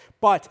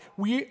 But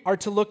we are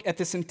to look at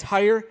this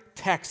entire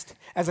text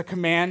as a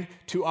command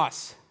to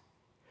us.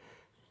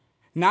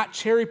 Not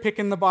cherry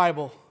picking the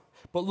Bible,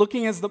 but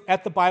looking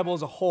at the Bible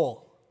as a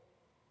whole.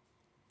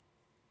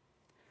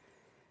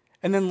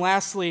 And then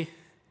lastly,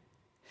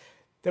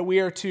 that we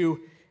are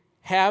to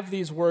have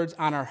these words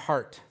on our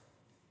heart.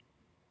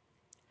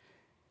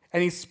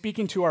 And he's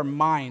speaking to our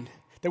mind,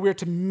 that we are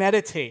to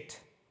meditate.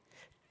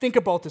 Think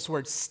about this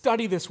word,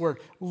 study this word,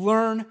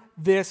 learn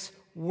this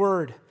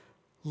word,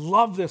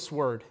 love this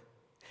word.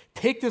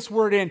 Take this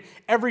word in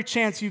every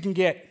chance you can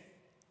get.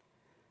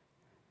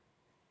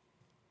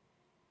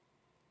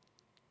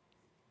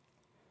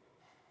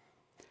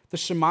 The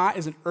Shema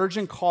is an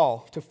urgent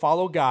call to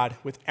follow God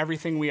with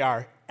everything we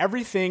are,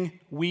 everything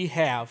we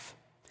have,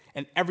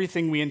 and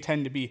everything we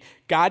intend to be.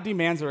 God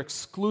demands our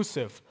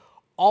exclusive,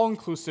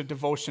 all-inclusive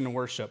devotion and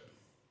worship.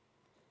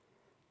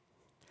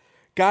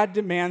 God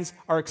demands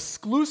our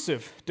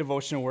exclusive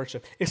devotion and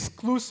worship.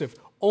 Exclusive,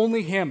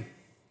 only Him.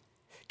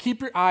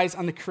 Keep your eyes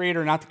on the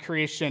Creator, not the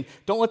creation.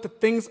 Don't let the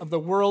things of the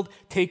world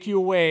take you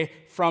away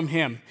from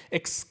Him.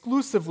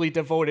 Exclusively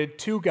devoted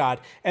to God,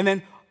 and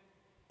then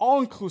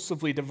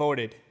all-inclusively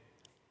devoted.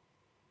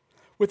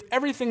 With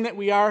everything that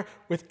we are,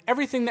 with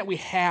everything that we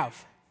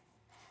have,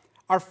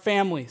 our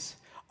families,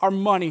 our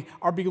money,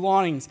 our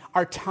belongings,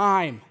 our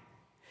time,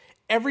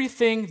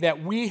 everything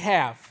that we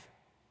have,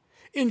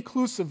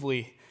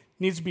 inclusively,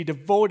 needs to be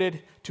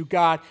devoted to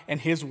God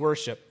and His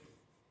worship.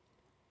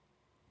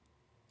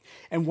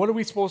 And what are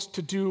we supposed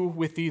to do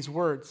with these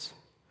words?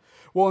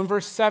 Well, in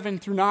verse 7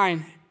 through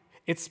 9,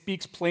 it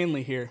speaks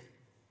plainly here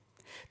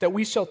that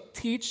we shall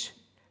teach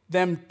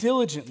them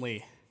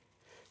diligently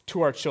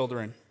to our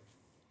children.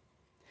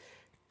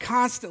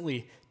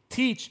 Constantly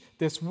teach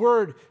this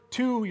word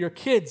to your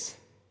kids.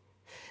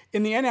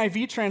 In the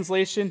NIV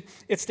translation,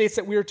 it states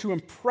that we are to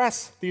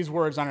impress these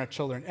words on our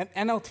children. And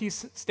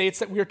NLT states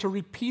that we are to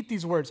repeat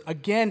these words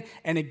again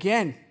and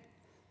again,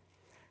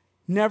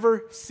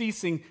 never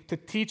ceasing to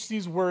teach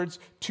these words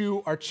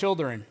to our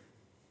children.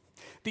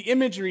 The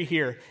imagery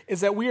here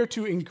is that we are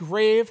to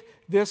engrave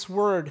this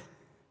word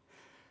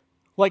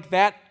like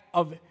that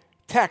of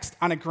text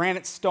on a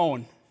granite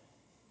stone.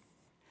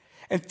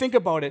 And think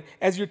about it,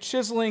 as you're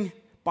chiseling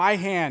by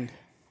hand,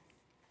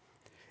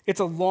 it's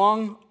a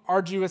long,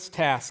 arduous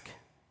task,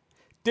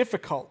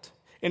 difficult.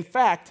 In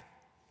fact,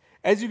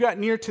 as you got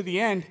near to the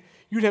end,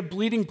 you'd have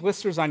bleeding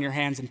blisters on your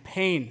hands and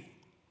pain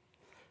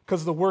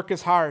because the work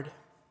is hard.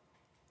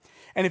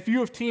 And if you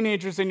have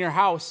teenagers in your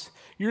house,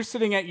 you're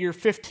sitting at year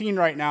 15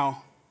 right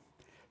now,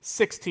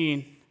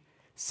 16,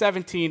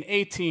 17,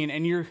 18,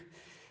 and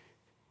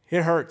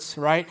it hurts,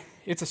 right?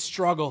 It's a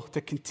struggle to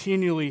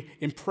continually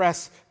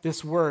impress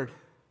this word.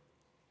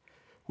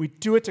 We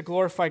do it to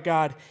glorify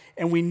God,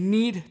 and we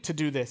need to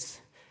do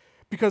this.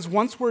 Because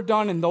once we're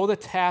done, and though the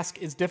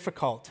task is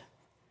difficult,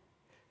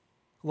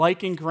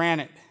 like in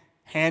granite,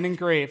 hand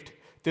engraved,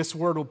 this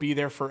word will be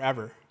there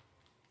forever.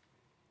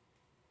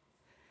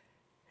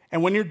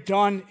 And when you're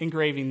done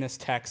engraving this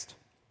text,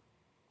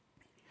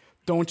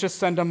 don't just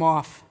send them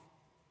off.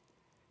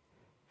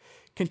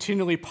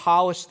 Continually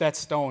polish that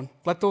stone.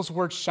 Let those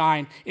words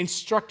shine.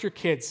 Instruct your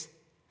kids.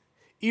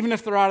 Even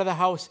if they're out of the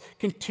house,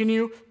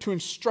 continue to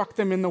instruct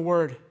them in the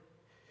Word.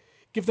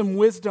 Give them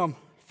wisdom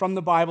from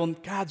the Bible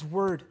and God's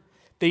Word.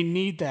 They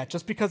need that.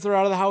 Just because they're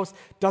out of the house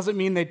doesn't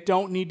mean they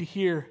don't need to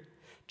hear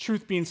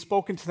truth being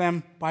spoken to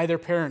them by their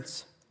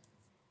parents.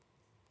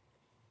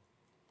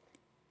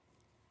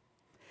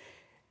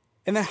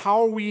 And then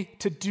how are we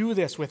to do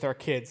this with our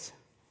kids?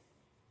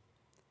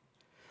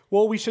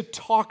 Well, we should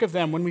talk of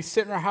them when we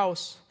sit in our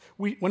house,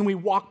 when we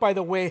walk by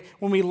the way,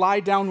 when we lie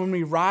down, when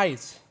we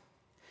rise.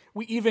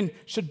 We even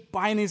should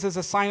bind these as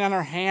a sign on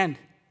our hand,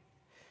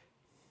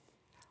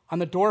 on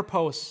the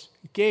doorposts,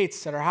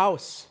 gates at our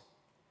house.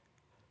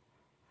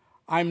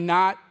 I'm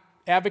not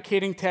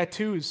advocating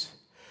tattoos,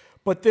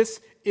 but this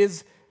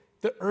is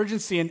the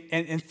urgency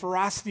and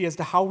ferocity as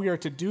to how we are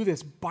to do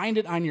this. Bind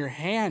it on your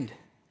hand.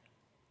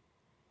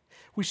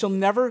 We shall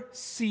never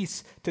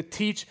cease to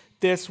teach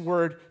this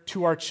word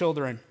to our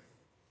children.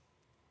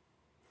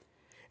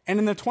 And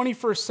in the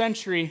 21st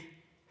century,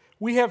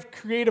 we have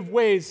creative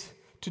ways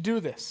to do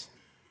this.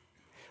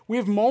 We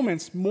have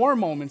more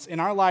moments in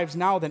our lives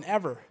now than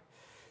ever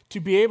to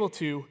be able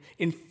to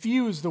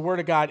infuse the Word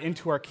of God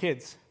into our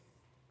kids.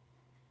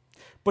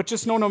 But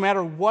just know no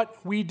matter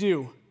what we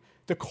do,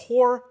 the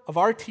core of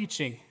our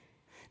teaching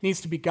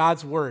needs to be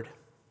God's Word.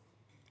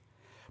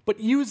 But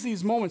use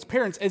these moments,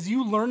 parents, as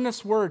you learn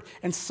this Word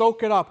and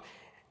soak it up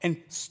and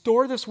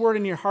store this Word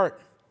in your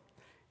heart.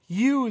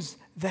 Use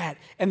that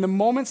and the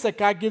moments that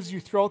God gives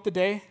you throughout the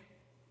day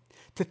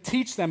to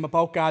teach them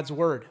about God's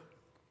Word.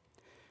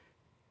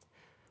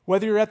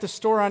 Whether you're at the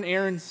store on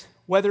errands,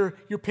 whether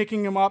you're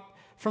picking them up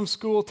from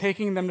school,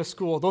 taking them to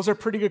school, those are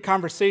pretty good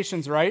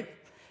conversations, right?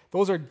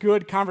 Those are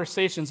good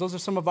conversations. Those are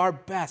some of our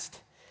best.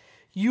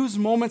 Use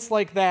moments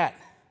like that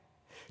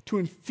to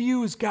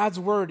infuse God's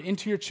Word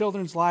into your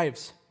children's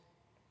lives.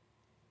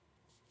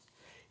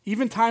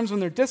 Even times when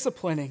they're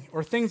disciplining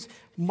or things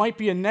might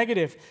be a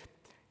negative,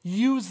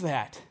 use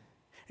that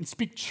and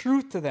speak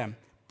truth to them.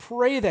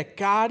 Pray that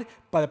God,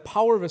 by the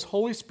power of his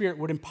Holy Spirit,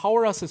 would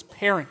empower us as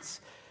parents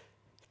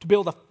to be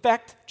able to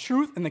affect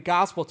truth and the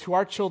gospel to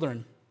our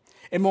children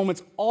in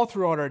moments all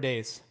throughout our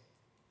days.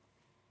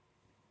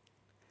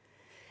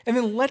 And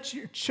then let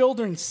your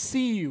children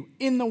see you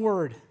in the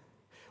Word.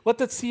 Let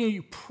them see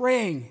you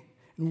praying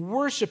and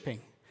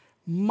worshiping.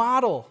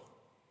 Model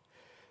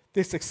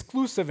this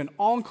exclusive and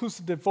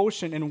all-inclusive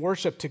devotion and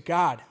worship to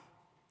God.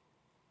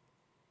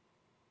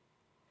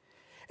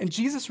 And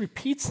Jesus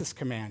repeats this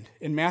command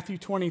in Matthew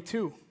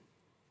 22,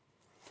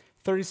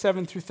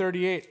 37 through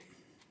 38. And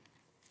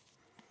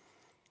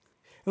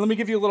let me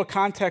give you a little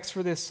context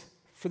for this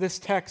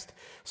text.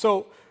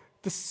 So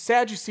the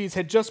Sadducees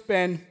had just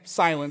been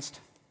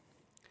silenced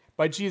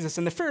by Jesus,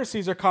 and the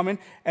Pharisees are coming,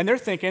 and they're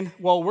thinking,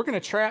 well, we're going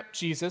to trap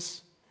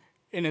Jesus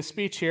in his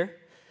speech here.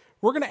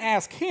 We're going to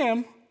ask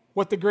him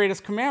what the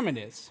greatest commandment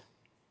is.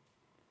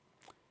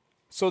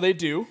 So they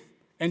do,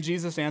 and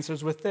Jesus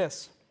answers with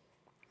this.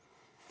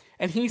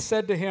 And he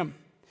said to him,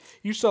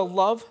 you shall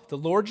love the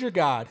Lord your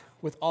God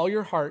with all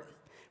your heart,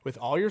 with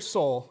all your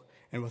soul,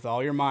 and with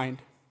all your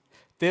mind.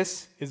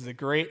 This is the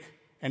great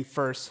and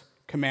first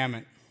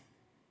commandment.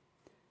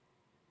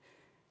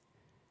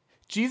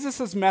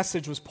 Jesus'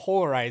 message was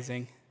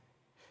polarizing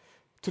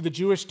to the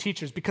Jewish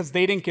teachers because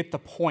they didn't get the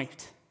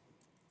point.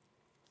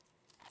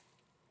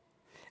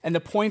 And the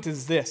point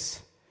is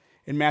this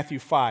in Matthew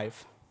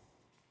 5.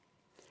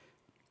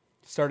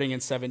 Starting in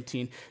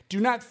 17, do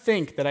not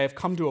think that I have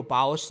come to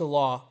abolish the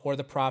law or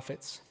the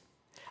prophets.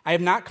 I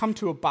have not come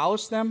to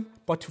abolish them,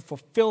 but to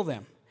fulfill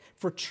them.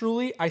 For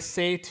truly I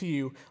say to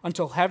you,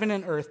 until heaven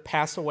and earth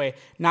pass away,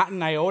 not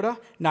an iota,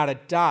 not a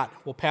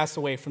dot will pass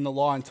away from the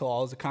law until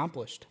all is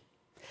accomplished.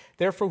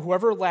 Therefore,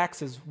 whoever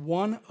relaxes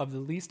one of the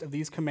least of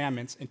these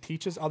commandments and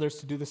teaches others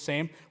to do the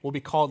same will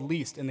be called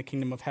least in the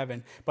kingdom of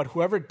heaven. But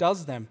whoever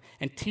does them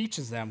and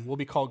teaches them will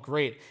be called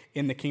great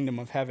in the kingdom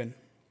of heaven.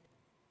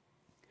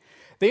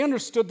 They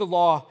understood the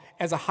law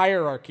as a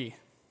hierarchy,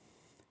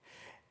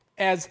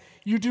 as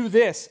you do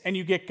this and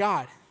you get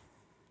God,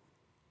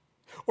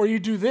 or you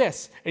do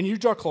this and you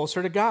draw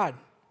closer to God.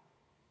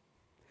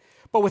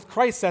 But with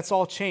Christ, that's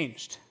all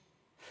changed.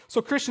 So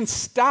Christians,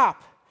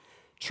 stop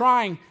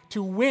trying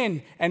to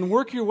win and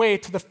work your way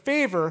to the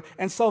favor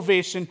and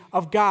salvation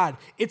of God.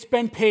 It's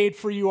been paid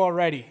for you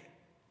already.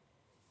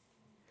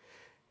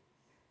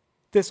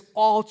 This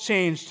all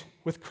changed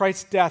with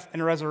Christ's death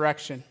and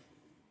resurrection.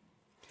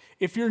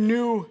 If you're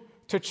new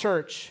to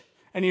church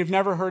and you've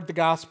never heard the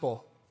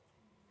gospel,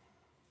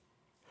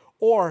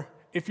 or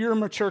if you're a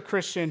mature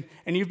Christian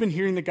and you've been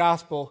hearing the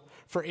gospel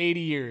for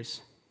 80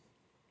 years,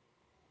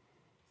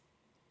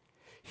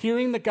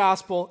 hearing the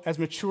gospel as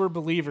mature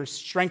believers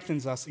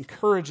strengthens us,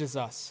 encourages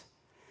us,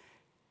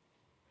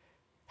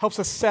 helps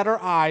us set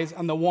our eyes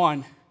on the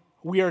one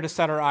we are to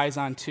set our eyes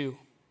on too.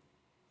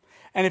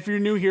 And if you're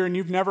new here and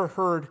you've never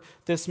heard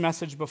this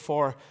message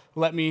before,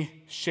 let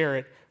me share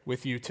it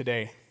with you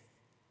today.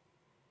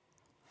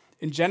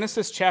 In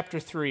Genesis chapter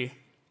 3,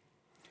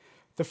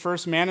 the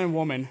first man and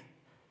woman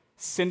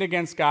sinned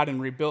against God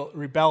and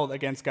rebelled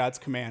against God's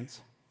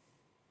commands.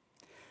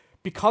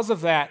 Because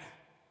of that,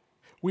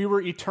 we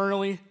were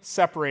eternally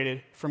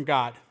separated from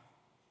God.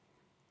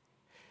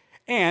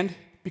 And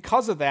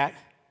because of that,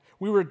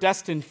 we were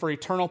destined for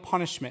eternal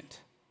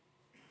punishment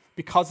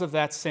because of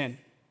that sin.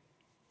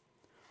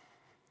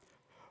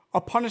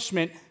 A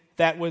punishment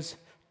that was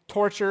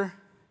torture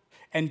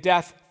and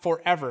death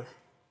forever.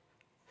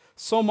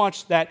 So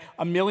much that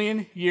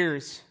 1,000,000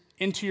 years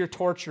into your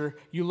torture,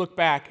 you look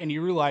back and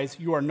you realize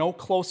you are no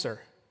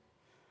closer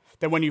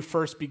than when you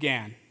first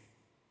began.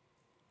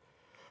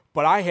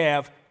 But I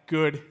have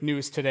good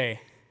news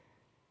today.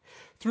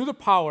 Through the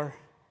power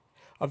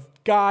of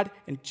God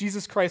and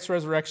Jesus Christ's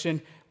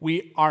resurrection,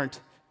 we aren't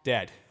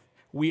dead.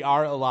 We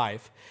are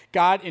alive.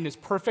 God, in his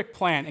perfect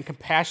plan and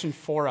compassion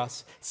for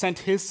us, sent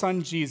his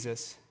son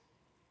Jesus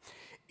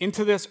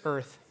into this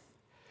earth,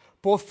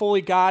 both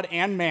fully God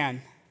and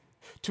man,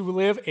 to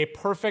live a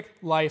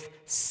perfect life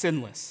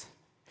sinless.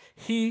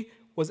 He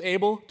was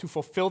able to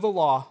fulfill the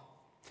law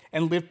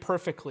and live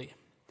perfectly.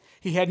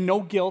 He had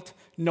no guilt,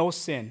 no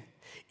sin.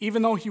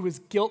 Even though he was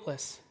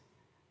guiltless,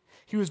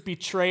 he was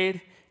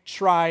betrayed,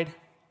 tried,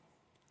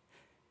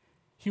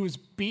 he was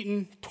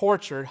beaten,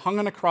 tortured, hung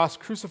on a cross,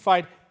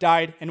 crucified,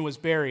 died, and was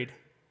buried.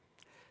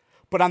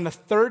 But on the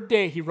third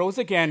day, he rose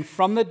again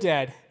from the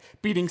dead,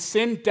 beating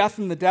sin, death,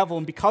 and the devil.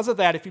 And because of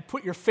that, if you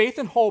put your faith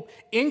and hope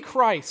in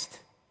Christ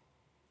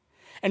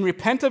and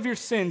repent of your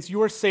sins,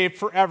 you are saved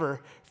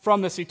forever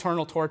from this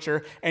eternal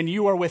torture, and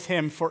you are with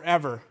him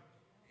forever.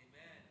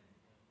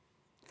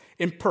 Amen.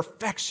 In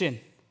perfection,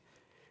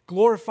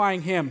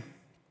 glorifying him.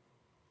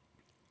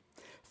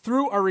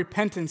 Through our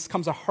repentance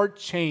comes a heart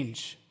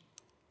change.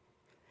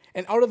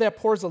 And out of that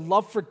pours a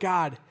love for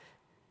God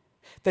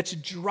that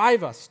should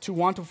drive us to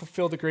want to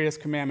fulfill the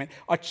greatest commandment.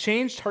 A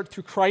changed heart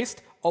through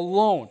Christ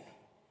alone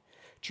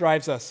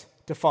drives us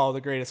to follow the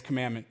greatest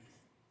commandment.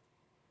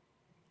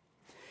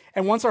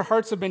 And once our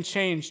hearts have been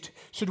changed,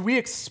 should we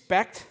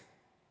expect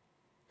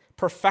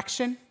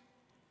perfection?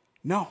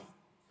 No.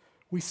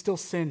 We still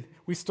sin.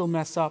 We still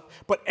mess up.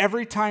 But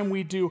every time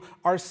we do,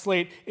 our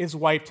slate is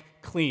wiped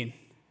clean.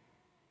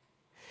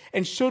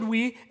 And should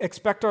we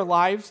expect our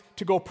lives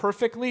to go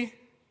perfectly?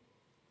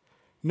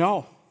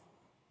 No.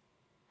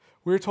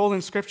 We're told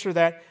in Scripture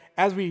that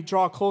as we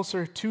draw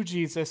closer to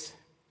Jesus,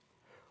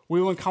 we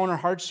will encounter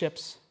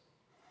hardships.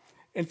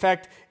 In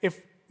fact,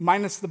 if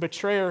minus the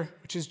betrayer,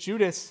 which is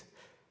Judas,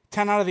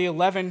 10 out of the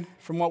 11,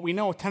 from what we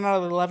know, 10 out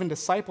of the 11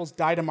 disciples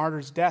died a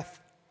martyr's death.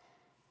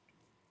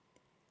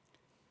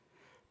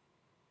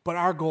 But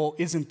our goal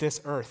isn't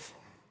this earth.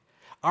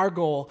 Our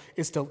goal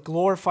is to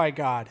glorify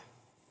God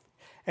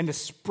and to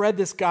spread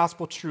this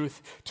gospel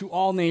truth to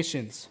all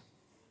nations.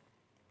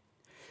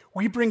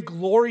 We bring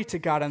glory to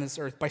God on this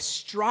earth by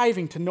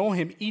striving to know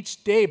Him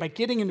each day, by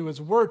getting into His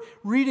Word,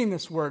 reading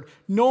this Word,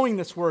 knowing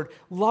this Word,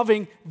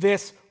 loving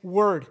this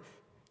Word.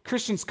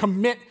 Christians,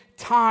 commit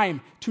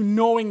time to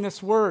knowing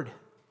this Word.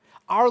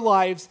 Our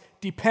lives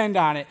depend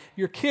on it.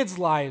 Your kids'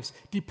 lives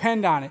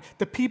depend on it.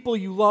 The people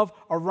you love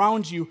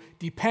around you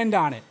depend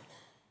on it.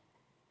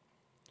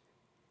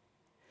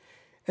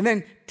 And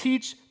then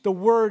teach the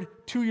Word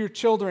to your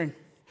children,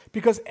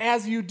 because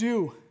as you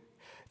do,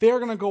 they are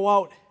going to go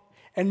out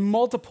and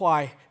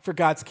multiply for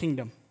God's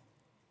kingdom.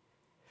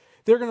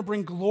 They're going to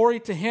bring glory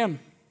to Him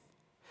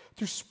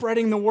through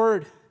spreading the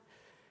Word.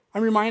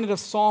 I'm reminded of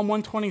Psalm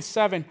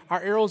 127.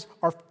 Our arrows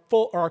are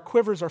full, or our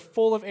quivers are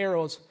full of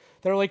arrows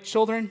that are like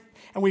children,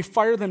 and we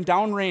fire them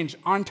downrange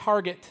on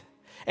target.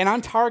 And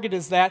on target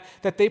is that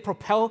they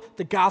propel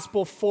the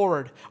gospel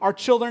forward. Our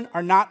children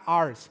are not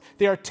ours.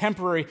 They are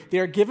temporary. They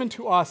are given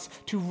to us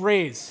to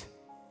raise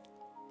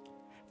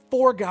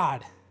for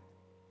God.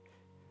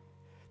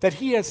 That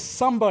He has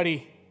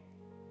somebody,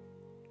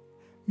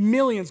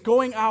 millions,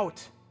 going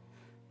out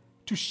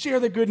to share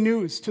the good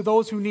news to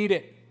those who need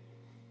it.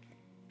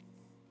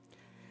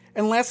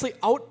 And lastly,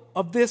 out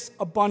of this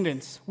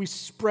abundance, we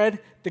spread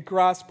the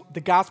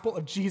gospel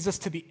of Jesus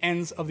to the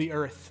ends of the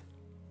earth.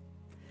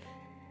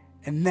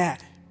 And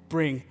that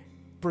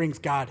brings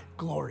God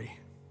glory.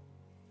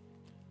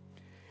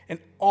 And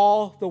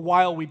all the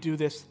while we do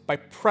this by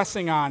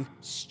pressing on,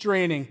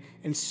 straining,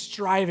 and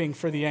striving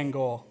for the end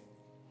goal.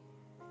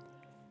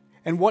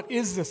 And what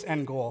is this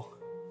end goal?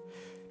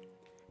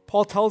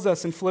 Paul tells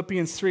us in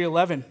Philippians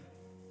 3:11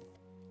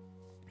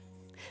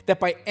 that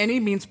by any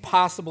means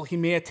possible he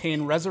may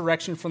attain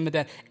resurrection from the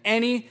dead.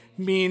 Any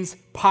means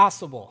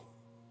possible.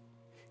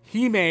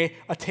 He may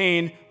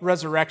attain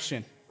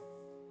resurrection.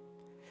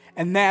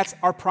 And that's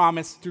our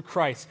promise through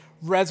Christ.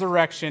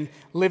 Resurrection,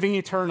 living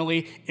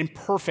eternally in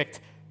perfect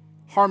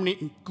harmony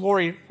and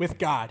glory with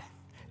God.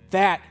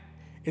 That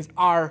is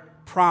our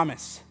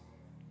promise.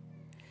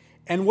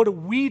 And what do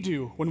we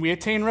do when we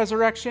attain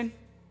resurrection?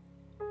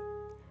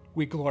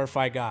 We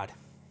glorify God.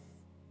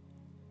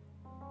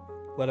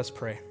 Let us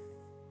pray.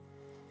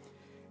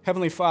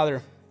 Heavenly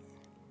Father,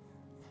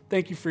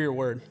 thank you for your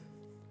word.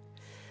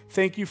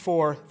 Thank you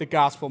for the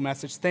gospel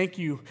message. Thank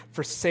you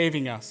for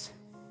saving us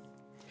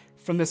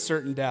from this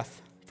certain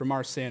death, from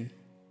our sin.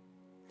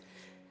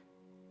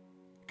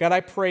 God, I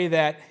pray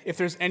that if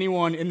there's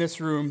anyone in this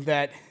room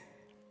that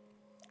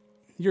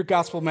your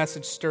gospel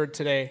message stirred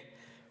today,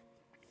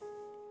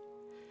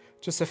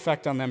 just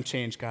effect on them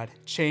change, God.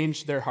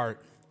 Change their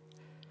heart.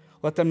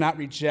 Let them not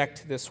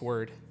reject this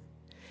word.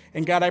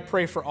 And God, I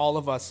pray for all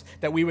of us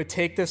that we would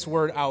take this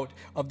word out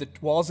of the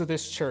walls of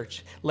this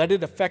church. Let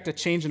it affect a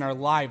change in our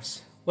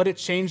lives. Let it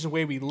change the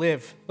way we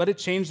live. Let it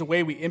change the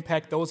way we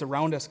impact those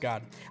around us,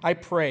 God. I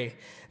pray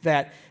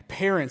that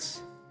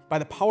parents, by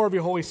the power of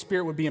your Holy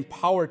Spirit, would be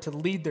empowered to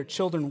lead their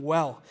children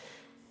well.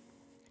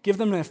 Give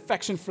them an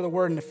affection for the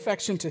word, an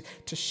affection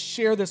to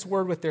share this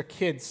word with their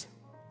kids.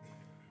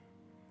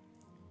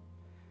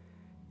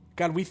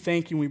 God, we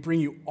thank you and we bring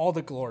you all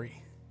the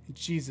glory. In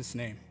Jesus'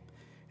 name,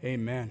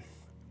 amen.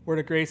 Word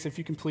of grace, if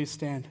you can please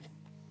stand.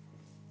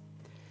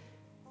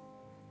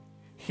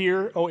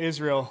 Hear, O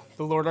Israel,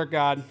 the Lord our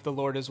God, the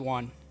Lord is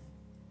one.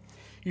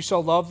 You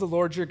shall love the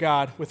Lord your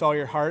God with all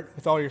your heart,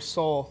 with all your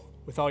soul,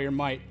 with all your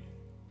might.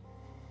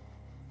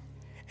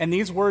 And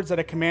these words that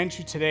I command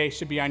you today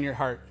should be on your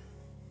heart.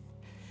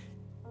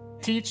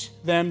 Teach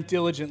them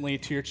diligently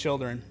to your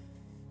children.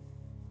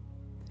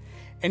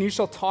 And you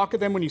shall talk of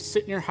them when you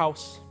sit in your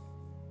house,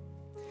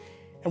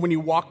 and when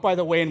you walk by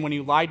the way, and when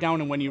you lie down,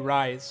 and when you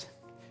rise.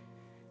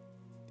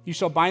 You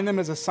shall bind them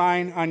as a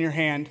sign on your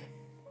hand.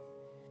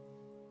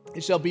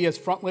 It shall be as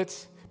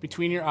frontlets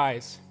between your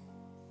eyes.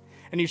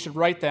 And you should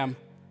write them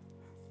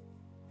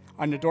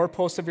on the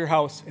doorposts of your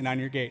house and on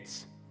your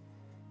gates.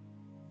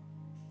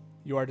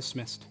 You are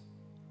dismissed.